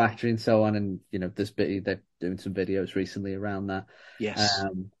to the factory and so on. And they're doing some videos recently around that. Yes.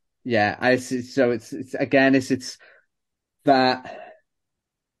 Yeah, so it's again it's that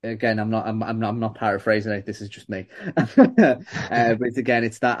again, I'm not paraphrasing it. This is just me. But again,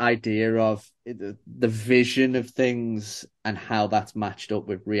 it's that idea of the vision of things and how that's matched up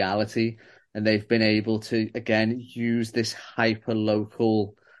with reality. And they've been able to, again, use this hyper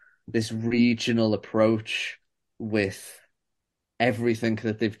local, this regional approach with everything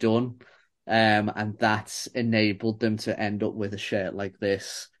that they've done. And that's enabled them to end up with a shirt like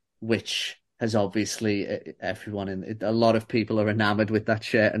this, which has obviously everyone in a lot of people are enamored with that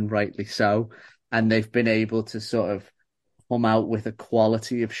shirt, and rightly so. And they've been able to sort of come out with a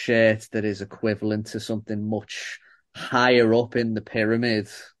quality of shirt that is equivalent to something much higher up in the pyramid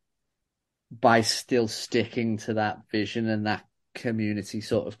by still sticking to that vision and that community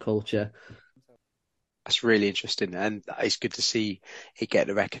sort of culture. That's really interesting, and it's good to see it get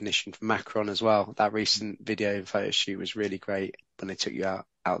the recognition from Macron as well. That recent video and photo shoot was really great when they took you out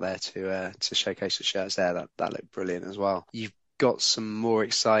there to showcase the shirts there. That looked brilliant as well. You've got some more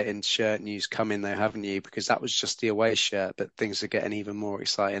exciting shirt news coming though, haven't you? Because that was just the away shirt, but things are getting even more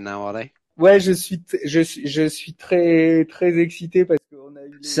exciting now, are they? Ouais, je suis très, très excité parce qu'on a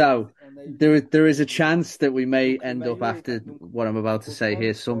eu So on a eu there is a chance that we may donc le end up maillot, after donc what I'm about to au say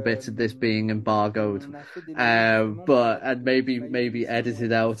here, pod, some bits of this being embargoed, on a fait des maillots justement but pour and les maillots maybe aussi vont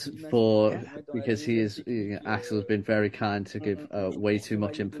edited être out for vont être dans la because he nouvelle is technique. Axel has been very kind to give way Pour too ce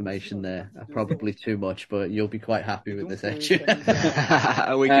much maillot domicile, information on est there, parti de zéro. probably too much, but you'll be quite happy Et with this, donc actually. ça nous a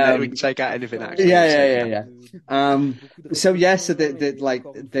We Um, can take out beaucoup de anything, temps, actually. yeah, We'll yeah, take yeah, that. yeah. beaucoup de So yes, so réflexion et like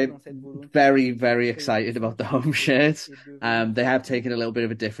encore une fois they're dans cette volonté very, de very montrer excited l'ambition about the qui home est shirt. devenue They have forte taken a little bit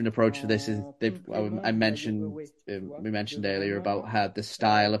of a different approach for this. Is en they've complément I du maillot mentioned away, tu vois, we de mentioned earlier about vraiment how the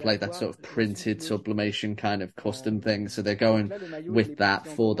style of like that d'avoir sort of une suite printed logique. sublimation kind of custom thing. So they're Donc going là, le maillot, il with est that parti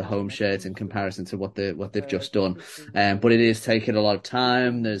for encore the moins sur home un shirt in plus comparison to what they've just Qu'est-ce done. que je peux But it vous, is taking a lot of que je peux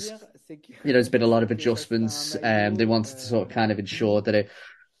time. vous dire, c'est que There's been a lot c'est of que ça serait un adjustments. They maillot wanted to sort of kind of ensure that it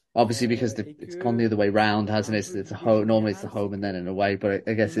obviously because et it's gone the que other way ce round, qui est hasn't un it? peu It's a l'idée home, normally it's the générale, c'est home and then que an away, but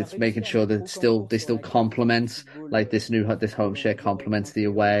I guess on a it's making réussi à sure mettre that Rocquancourt they sur still la carte du complement football like this home share complements the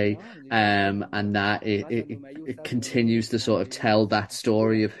away, européen, déjà ça, and that grâce à nos maillots, it ça continues to ça on sort of est tell that plutôt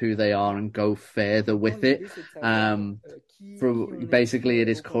story of who they are content. and go further Maintenant, with it. l'idée, c'est de savoir Um, qui on est basically it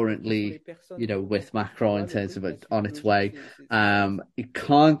is qui sont les currently, personnes with Rocquancourt, tu Macron vois, in le terms truc, of la it suite on its logique, way. c'est ça. You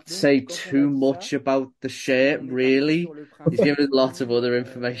can't Donc, say quand on a too dit much ça, about the shirt, on est parti really. sur le He's principe given us où lots of other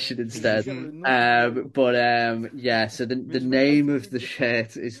information je vais instead. dire le nom du maillot. But yeah, so Mais the je vais pas name tout of vous the dire.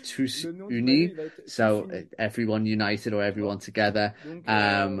 shirt is Tous Le nom du maillot, Unis, il va être Tous so Unis. everyone united or everyone D'accord? together. Donc,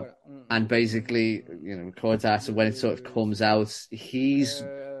 voilà. And basically, Cordas, when it sort of comes out,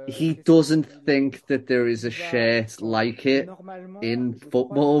 he Qu'est-ce que je doesn't peux vous dire think d'autre? that there is a Il va, shirt like it normalement, in je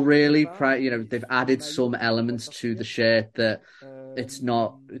crois, si football, je me trompe really. pas, They've c'est un added some maillot qui va elements to the sortir. shirt that Euh, it's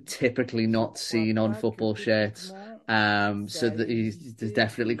not typically je not crois seen on pas que football shirts. techniquement, So ça that ait he's existé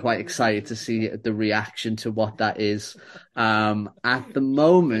definitely quite de excited to d'origine. see the reaction to what that is. At the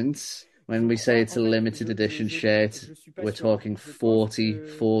moment, when Je we say crois, it's en a fait, limited edition shirt, je suis pas we're sûr. talking Je pense 40,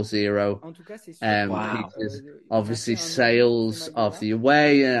 que, 40 en tout cas, c'est sûr que Wow. pieces. on a fait Obviously, un effort sur ce sales of maillot-là. the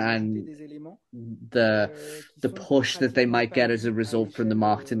away On a rajouté and des éléments the qui the sont push that they pratiquement might pas get as a vus à result from the l'échelle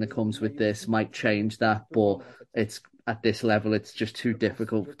marketing that du comes with maillot this foot might change that, peut but prendre en fait. it's at this level, it's just too Je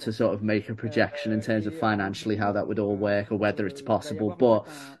difficult to pense. sort of make a projection in terms of Et en financially how that would gros, all work or whether it's il va y possible. avoir en But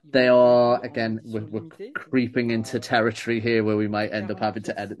fait il va they être are, vendu en again, édition we're limitée. Donc il y creeping into aura territory here where we might end up 40 having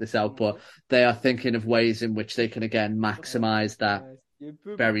to pièces edit this out, en but stock. they are thinking of ways in which they can again Voilà. maximize that Ce qui est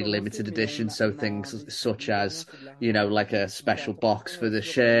peu pour very commencer, limited mais edition. So on a things investi. such Mine de rien, as, c'est de l'argent like a assez special box important for the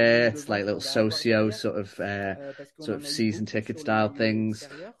sur le nombre de shirts, like ventes little qu'on va avoir socio derrière, parce qu'on sort en of a eu season beaucoup ticket sur le style maillot things.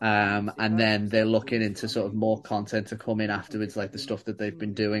 extérieur. Donc c'est And pas then they're forcément looking venu sur into un sort of maillot more domicile. content to come in On fait afterwards, ça like the de stuff that they've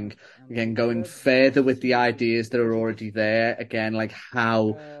been marketing, doing. un Again, gros going club, further with difficile the de ideas that are projet already difficile. there. Again, like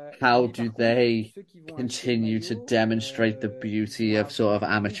how Mais do par contre, they ceux qui vont acheter le continue to maillot, demonstrate the ils beauty vont of sort of avoir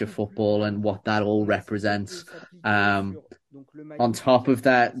amateur beaucoup football plus. and what that all On a essayé de represents? s'appuyer sur donc le On maillot top of qui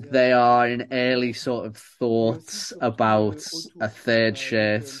that, sortira they are in dans early quelques sort mois, of mais aussi thoughts sur tout about le a autour. third Donc,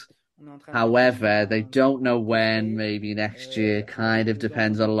 shirt. on est en train de However, réfléchir they don't à know when, créer maybe next year, kind avec of des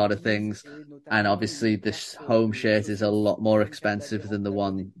depends envolées on a lot of goodies things. et And notamment obviously, une this carte home de shirt is a socios, lot more une carte expensive d'adhérent than the pour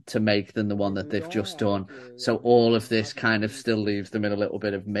l'année. one to make than the one Et that they've dedans, just done. avec So dedans, all on of this aura kind of des still leaves them in a little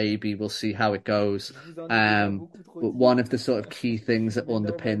bit of maybe. We'll see how it goes. Je vous en ai déjà beaucoup trop But dit, one of the sort of key things that mais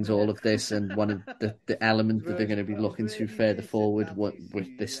dans ma underpins all tête, of this, and one of the elements that they're going to be je looking veux to further éviter cette forward with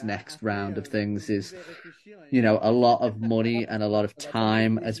this partie-ci. next Après, round of je things is, vous ai réfléchi a lot of money and a lot of Ça va pas me faire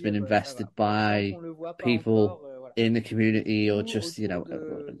time has been plaisir, ça invested va. Tant by qu'on le voit pas people encore, voilà. in the Et du community or coup, just,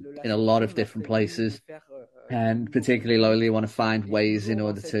 autour de la in a lot chanson, of on a different prévu de places. faire And une nouveau particularly contenu locally, want to find et ways in toujours dans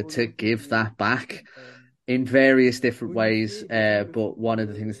order cette to volonté give that back euh, in various different ways. But one of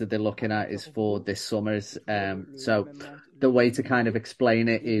the things that they're looking at is for this summer's. So the way to kind of explain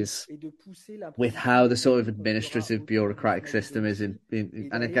it is with how the sort of administrative bureaucratic system is and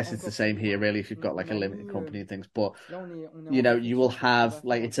I guess it's the same here really if you've got like a limited company and things, but you will have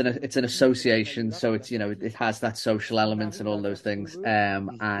like it's an association, so it's it has that social elements and all those things.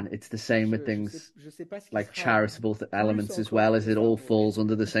 And it's the same with things like charitable elements as well, as it all falls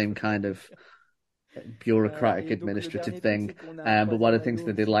under the same kind of bureaucratic administrative thing. But one of the things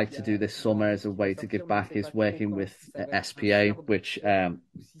that they'd like to do this summer as a way to give back is working with SPA, which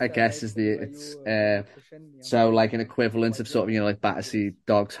I guess is so like an equivalent of sort of like Battersea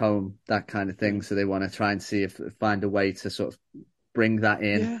Dogs Home, that kind of thing. So they want to try and see if find a way to sort of bring that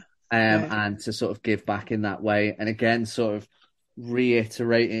in, and to sort of give back in that way. And again, sort of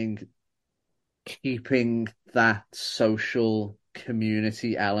reiterating keeping that social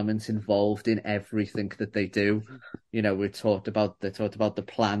community element involved in everything that they do. They talked about the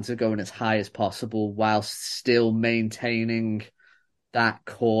plans are going as high as possible whilst still maintaining that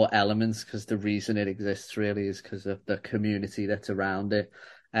core elements, because the reason it exists really is because of the community that's around it.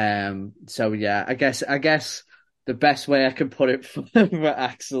 So yeah, I guess the best way I can put it for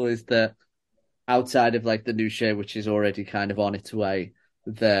Axel is that outside of like the new show, which is already kind of on its way,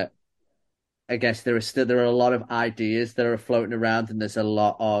 that I guess there are a lot of ideas that are floating around, and there's a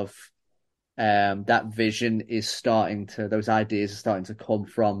lot of that vision those ideas are starting to come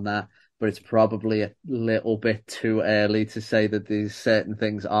from that, but it's probably a little bit too early to say that these certain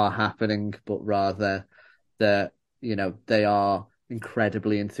things are happening, but rather that, they are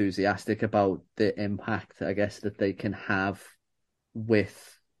incredibly enthusiastic about the impact, I guess, that they can have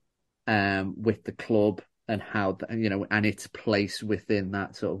with the club and how, and its place within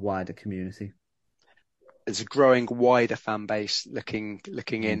that sort of wider community. There's a growing wider fan base looking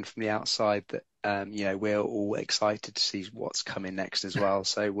in from the outside that we're all excited to see what's coming next as well.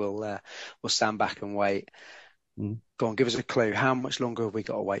 So we'll stand back and wait. Go on, give us a clue. How much longer have we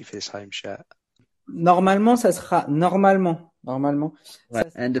got to wait for this home shirt? Normalement, ça sera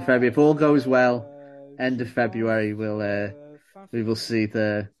Right, end of February. If all goes well, end of February we will see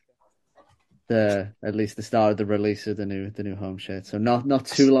the at least the start of the release of the new home shirt. So not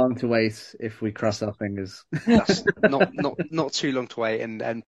too long to wait if we cross our fingers. That's not too long to wait,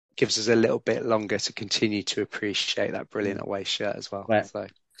 and gives us a little bit longer to continue to appreciate that brilliant away shirt as well. Right. So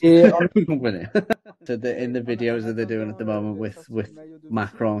So in the videos that they're doing at the moment with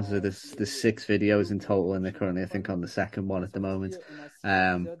Macron, so there's 6 videos in total, and they're currently I think on the second one at the moment.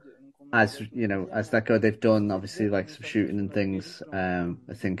 As that go, they've done obviously like some shooting and things. I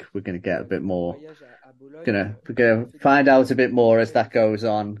think we're going to get a bit more. We're gonna find out a bit more as that goes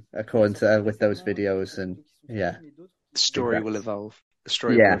on, according to with those videos, and yeah, the story will evolve. The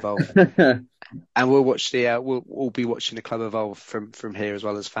story will evolve, and we'll all be watching the club evolve from here as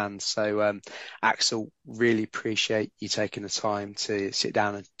well as fans. So, Axel, really appreciate you taking the time to sit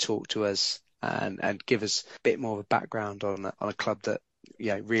down and talk to us and give us a bit more of a background on a club that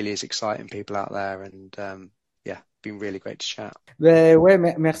really is exciting people out there, and been really great to chat. Ouais,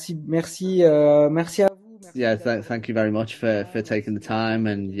 merci à vous. Yeah, thank you very much for taking the time,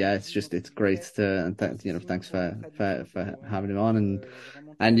 and it's great to, and thanks for having him on,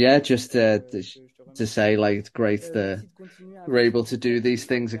 and just to say, like, it's great that we're able to do these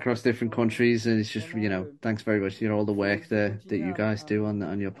things across different countries, and it's just thanks very much, all the work that you guys do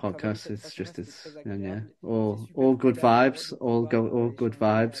on your podcast. All good vibes, all good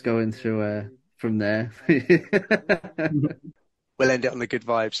vibes going through from there. We'll end it on the good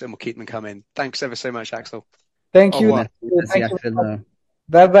vibes, and we'll keep them coming. Thanks ever so much, Axel. Thank you. Thank you.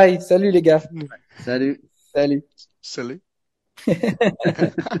 Bye bye. Salut les gars. Salut. Salut.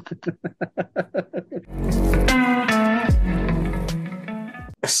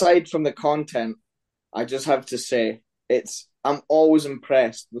 Aside from the content, I just have to say I'm always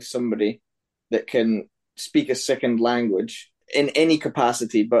impressed with somebody that can speak a second language in any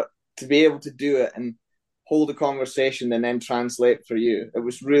capacity, but to be able to do it and hold a conversation and then translate for you, it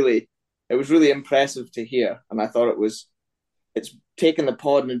was really impressive to hear. And I thought it's taken the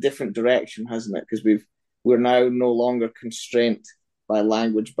pod in a different direction, hasn't it? Because we're now no longer constrained by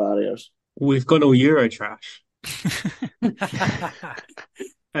language barriers. We've gone all Euro trash.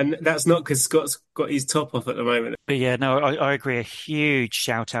 And that's not because Scott's got his top off at the moment. But yeah, no, I agree. A huge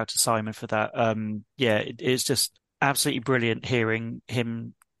shout out to Simon for that. It's just absolutely brilliant hearing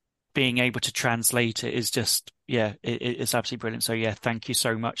him being able to translate it. Is just, it's absolutely brilliant. So yeah, thank you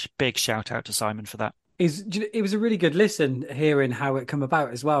so much. Big shout out to Simon for that. It was a really good listen hearing how it come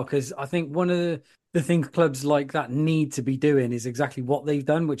about as well, because I think one of the thing clubs like that need to be doing is exactly what they've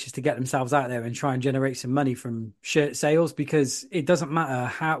done, which is to get themselves out there and try and generate some money from shirt sales, because it doesn't matter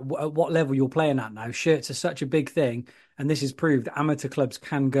at what level you're playing at now. Shirts are such a big thing, and this is proved amateur clubs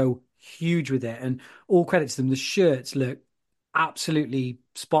can go huge with it. And all credit to them, the shirts look absolutely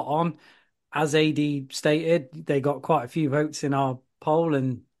spot on. As AD stated, they got quite a few votes in our poll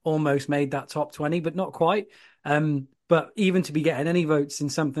and almost made that top 20, but not quite. But even to be getting any votes in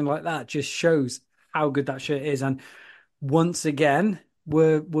something like that just shows how good that shirt is. And once again,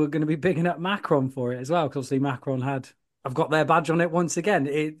 we're going to be bigging up Macron for it as well, because obviously Macron I've got their badge on it once again.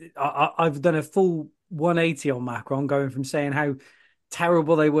 I've done a full 180 on Macron, going from saying how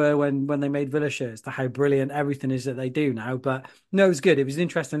terrible they were when they made Villa shirts to how brilliant everything is that they do now. But no, it was good. It was an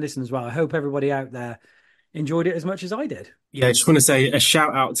interesting listen as well. I hope everybody out there enjoyed it as much as I did. Yeah, I just want to say a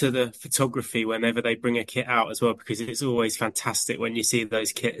shout out to the photography whenever they bring a kit out as well, because it's always fantastic when you see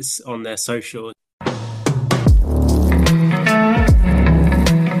those kits on their social.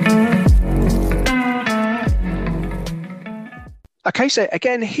 Okay, so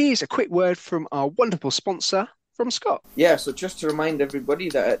again, here's a quick word from our wonderful sponsor, from Scott. Yeah, so just to remind everybody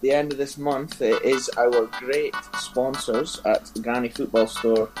that at the end of this month, it is our great sponsors at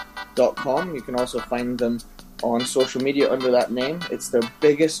grannyfootballstore.com. You can also find them on social media under that name. It's their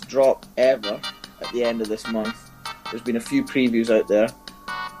biggest drop ever at the end of this month. There's been a few previews out there,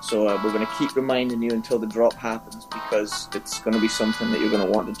 so we're going to keep reminding you until the drop happens, because it's going to be something that you're going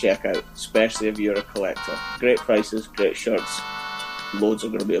to want to check out, especially if you're a collector. Great prices, great shirts. Loads are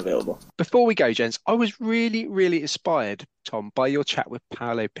going to be available. Before we go, gents, I was really, really inspired, Tom, by your chat with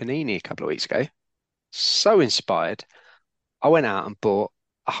Paolo Panini a couple of weeks ago. So inspired, I went out and bought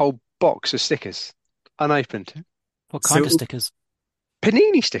a whole box of stickers, unopened. What kind of stickers?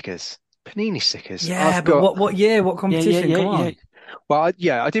 Panini stickers. Panini stickers. Yeah, but what year? What competition? Come on. Well, I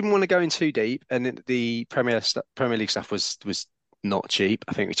didn't want to go in too deep, and the Premier League stuff was not cheap.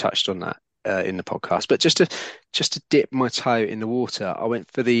 I think we touched on that in the podcast. But just to dip my toe in the water, I went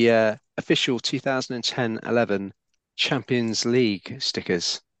for the official 2010-11 Champions League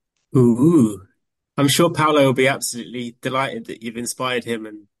stickers. Ooh. I'm sure Paolo will be absolutely delighted that you've inspired him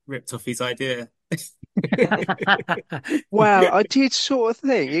and ripped off his idea. Well, I did sort of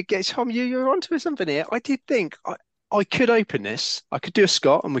think, Tom, you're onto something here. I did think I could open this. I could do a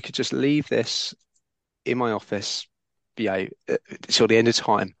Scott, and we could just leave this in my office, till the end of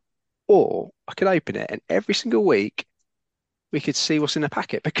time. Or I could open it, and every single week we could see what's in the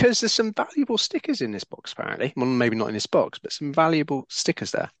packet, because there's some valuable stickers in this box, apparently. Well, maybe not in this box, but some valuable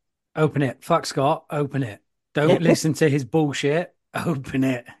stickers there. Open it. Fuck Scott. Open it. Don't listen to his bullshit. Open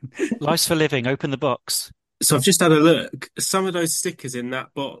it. Life's for living. Open the box. So I've just had a look. Some of those stickers in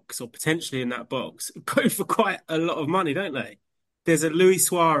that box, or potentially in that box, go for quite a lot of money, don't they? There's a Luis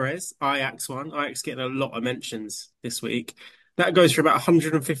Suarez Ajax one. Ajax getting a lot of mentions this week. That goes for about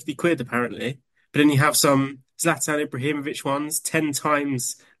 150 quid, apparently. But then you have some Zlatan Ibrahimovic ones, 10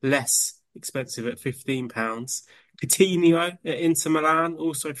 times less expensive at £15. Coutinho at Inter Milan,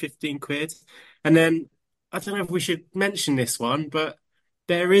 also 15 quid. And then, I don't know if we should mention this one, but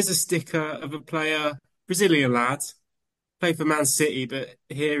there is a sticker of a player, Brazilian lad, played for Man City, but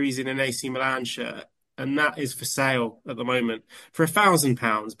here he's in an AC Milan shirt. And that is for sale at the moment for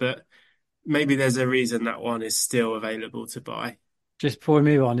 £1,000. But maybe there's a reason that one is still available to buy. Just before we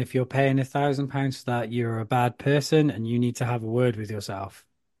move on, if you're paying £1,000 for that, you're a bad person and you need to have a word with yourself.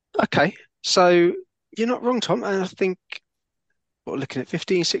 Okay, so you're not wrong, Tom. And I think we're looking at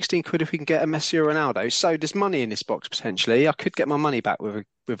 15, 16 quid if we can get a Messi or Ronaldo. So there's money in this box potentially. I could get my money back with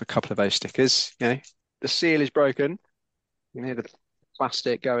a couple of those stickers. The seal is broken. You need the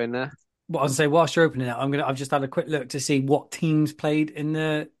plastic go in there. Well, I'll say whilst you're opening it, I've just had a quick look to see what teams played in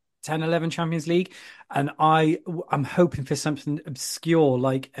the 10-11 Champions League, and I'm hoping for something obscure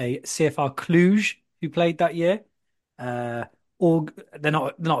like a CFR Cluj who played that year. Or they're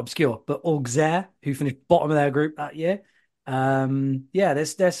not obscure, but Auxerre who finished bottom of their group that year.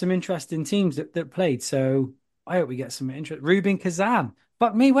 There's some interesting teams that played. So I hope we get some interest. Rubin Kazan,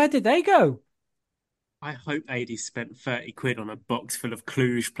 but me, where did they go? I hope AD spent 30 quid on a box full of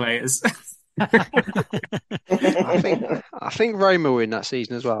Cluj players. I think Roma were in that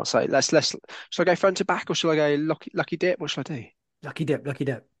season as well. So let's shall I go front to back, or shall I go lucky dip? What shall I do? Lucky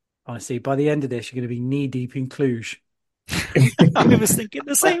dip. Honestly, by the end of this, you're going to be knee deep in Cluj. I was thinking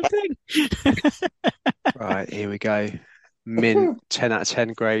the same thing. Right, here we go. Mint 10 out of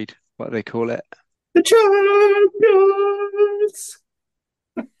 10 grade. What do they call it? The champions.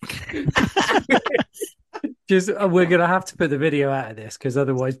 We're gonna have to put the video out of this, because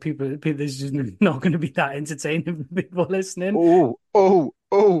otherwise people this is just not going to be that entertaining for people listening. Oh!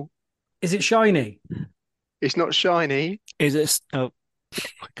 Is it shiny? It's not shiny. Is it? Oh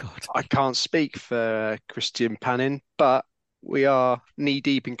my God. I can't speak for Christian Panin, but we are knee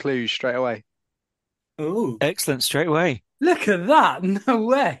deep in clues straight away. Oh, Excellent, straight away. Look at that. No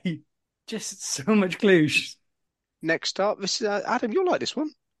way. Just so much clues. Next up, this is Adam. You'll like this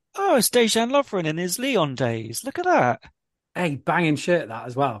one. Oh, it's Dejan Lovren in his Leon days. Look at that. Hey, banging shirt that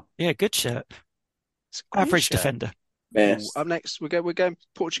as well. Yeah, good shirt. It's a great Average shirt. defender. Ooh, Best. up next, we're going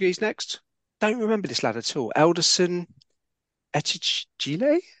Portuguese next. Don't remember this lad at all. Elderson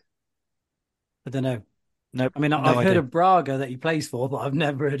Etchigile? I don't know. Nope, I mean, no I've heard idea. of Braga that he plays for, but I've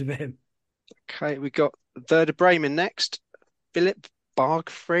never heard of him. Okay, we got Werder Bremen next. Philip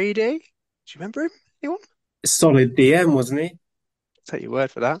Bargfrede. Do you remember him? Anyone? solid DM, wasn't he? Take your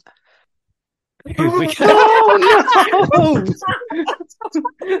word for that. Here we go. Oh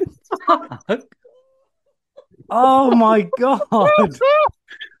no! Oh my God!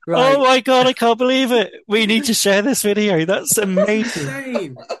 Right. Oh my God, I can't believe it. We need to share this video. That's amazing.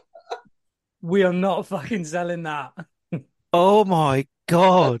 Insane. We are not fucking selling that. Oh my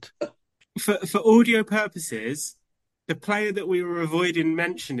God. For audio purposes, the player that we were avoiding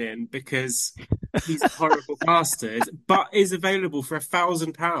mentioning because he's a horrible bastard, but is available for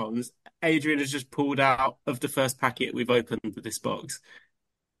 £1,000, Adrian has just pulled out of the first packet we've opened with this box.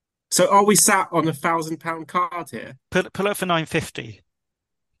 So are we sat on £1,000 card here? Pull up for 950.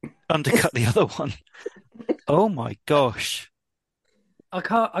 Undercut the other one. Oh my gosh. I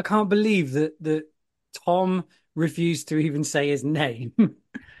can't believe that Tom refused to even say his name.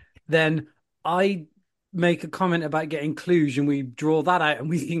 Then I make a comment about getting clues and we draw that out and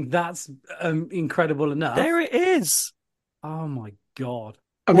we think that's incredible enough. There it is. Oh my God.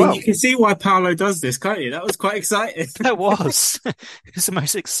 I mean, Wow. you can see why Paolo does this, can't you? That was quite exciting. That was. It's the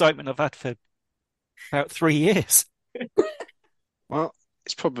most excitement I've had for about 3 years. Well,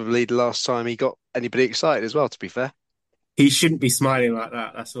 it's probably the last time he got anybody excited as well, to be fair. He shouldn't be smiling like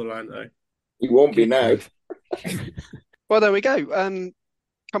that. That's all I know. He won't be Good now. grief. Well, there we go.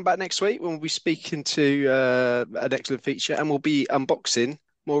 Come back next week when we'll be speaking to an excellent feature and we'll be unboxing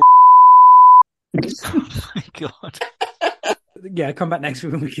more. Oh my God. Yeah, come back next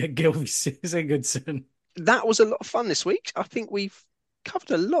week when we get Gylfi Sigurdsson. That was a lot of fun this week. I think we've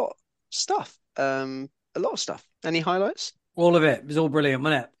covered a lot of stuff. A lot of stuff. Any highlights? All of it was all brilliant,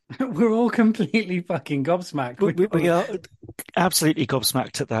 wasn't it? We're all completely fucking gobsmacked. We are absolutely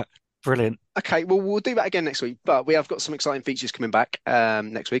gobsmacked at that. Brilliant. Okay, well, we'll do that again next week, but we have got some exciting features coming back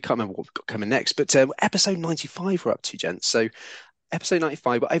next week. Can't remember what we've got coming next, but episode 95 we're up to, gents. So episode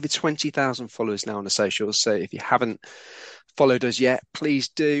 95, we're over 20,000 followers now on the socials. So if you haven't followed us yet, please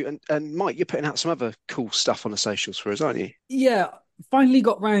do. And Mike, you're putting out some other cool stuff on the socials for us, aren't you? Yeah, finally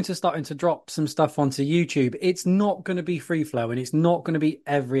got round to starting to drop some stuff onto YouTube. It's not going to be free flow and it's not going to be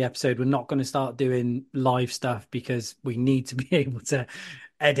every episode. We're not going to start doing live stuff because we need to be able to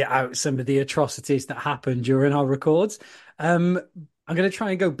edit out some of the atrocities that happen during our records. I'm going to try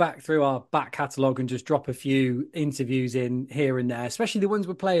and go back through our back catalogue and just drop a few interviews in here and there, especially the ones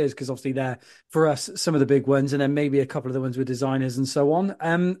with players, because obviously they're, for us, some of the big ones, and then maybe a couple of the ones with designers and so on.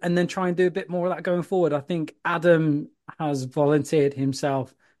 And then try and do a bit more of that going forward. I think Adam has volunteered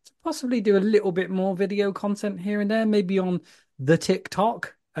himself to possibly do a little bit more video content here and there, maybe on the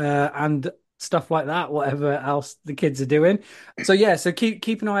TikTok and stuff like that, whatever else the kids are doing. So yeah, so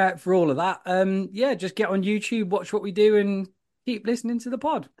keep an eye out for all of that. Yeah, just get on YouTube, watch what we do, and keep listening to the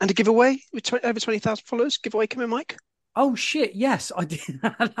pod. And a giveaway with over 20,000 followers. Giveaway coming, Mike. Oh shit! Yes, I did.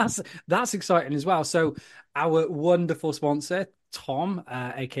 That's exciting as well. So our wonderful sponsor, Tom,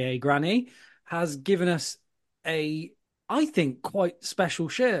 aka Granny, has given us a, I think, quite special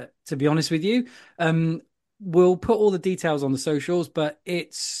shirt. To be honest with you, we'll put all the details on the socials, but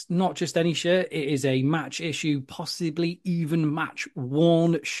it's not just any shirt. It is a match issue, possibly even match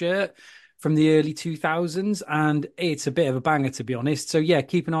worn shirt from the early 2000s, and it's a bit of a banger, to be honest. So yeah,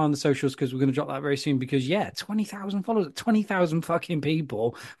 keep an eye on the socials because we're going to drop that very soon, because yeah, 20,000 followers, 20,000 fucking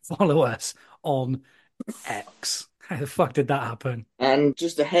people follow us on X. How the fuck did that happen? And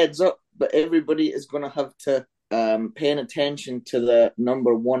just a heads up, but everybody is going to have to paying attention to the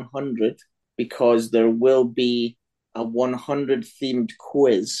number 100, because there will be a 100 themed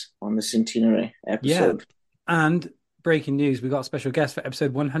quiz on the centenary episode. Yeah. And breaking news, we got a special guest for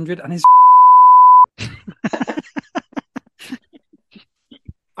episode 100, and his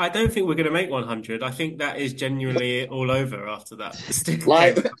I don't think we're going to make 100. I think that is genuinely all over after that.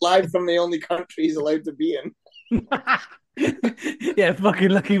 live from the only country he's allowed to be in. Yeah, fucking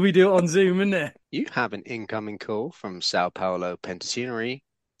lucky we do it on Zoom, isn't it? You have an incoming call from Sao Paulo Pentateury.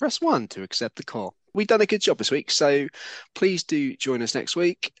 Press 1 to accept the call. we've done a good job this week. So please do join us next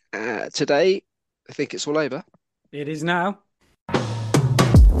week. Today, I think it's all over. It is now.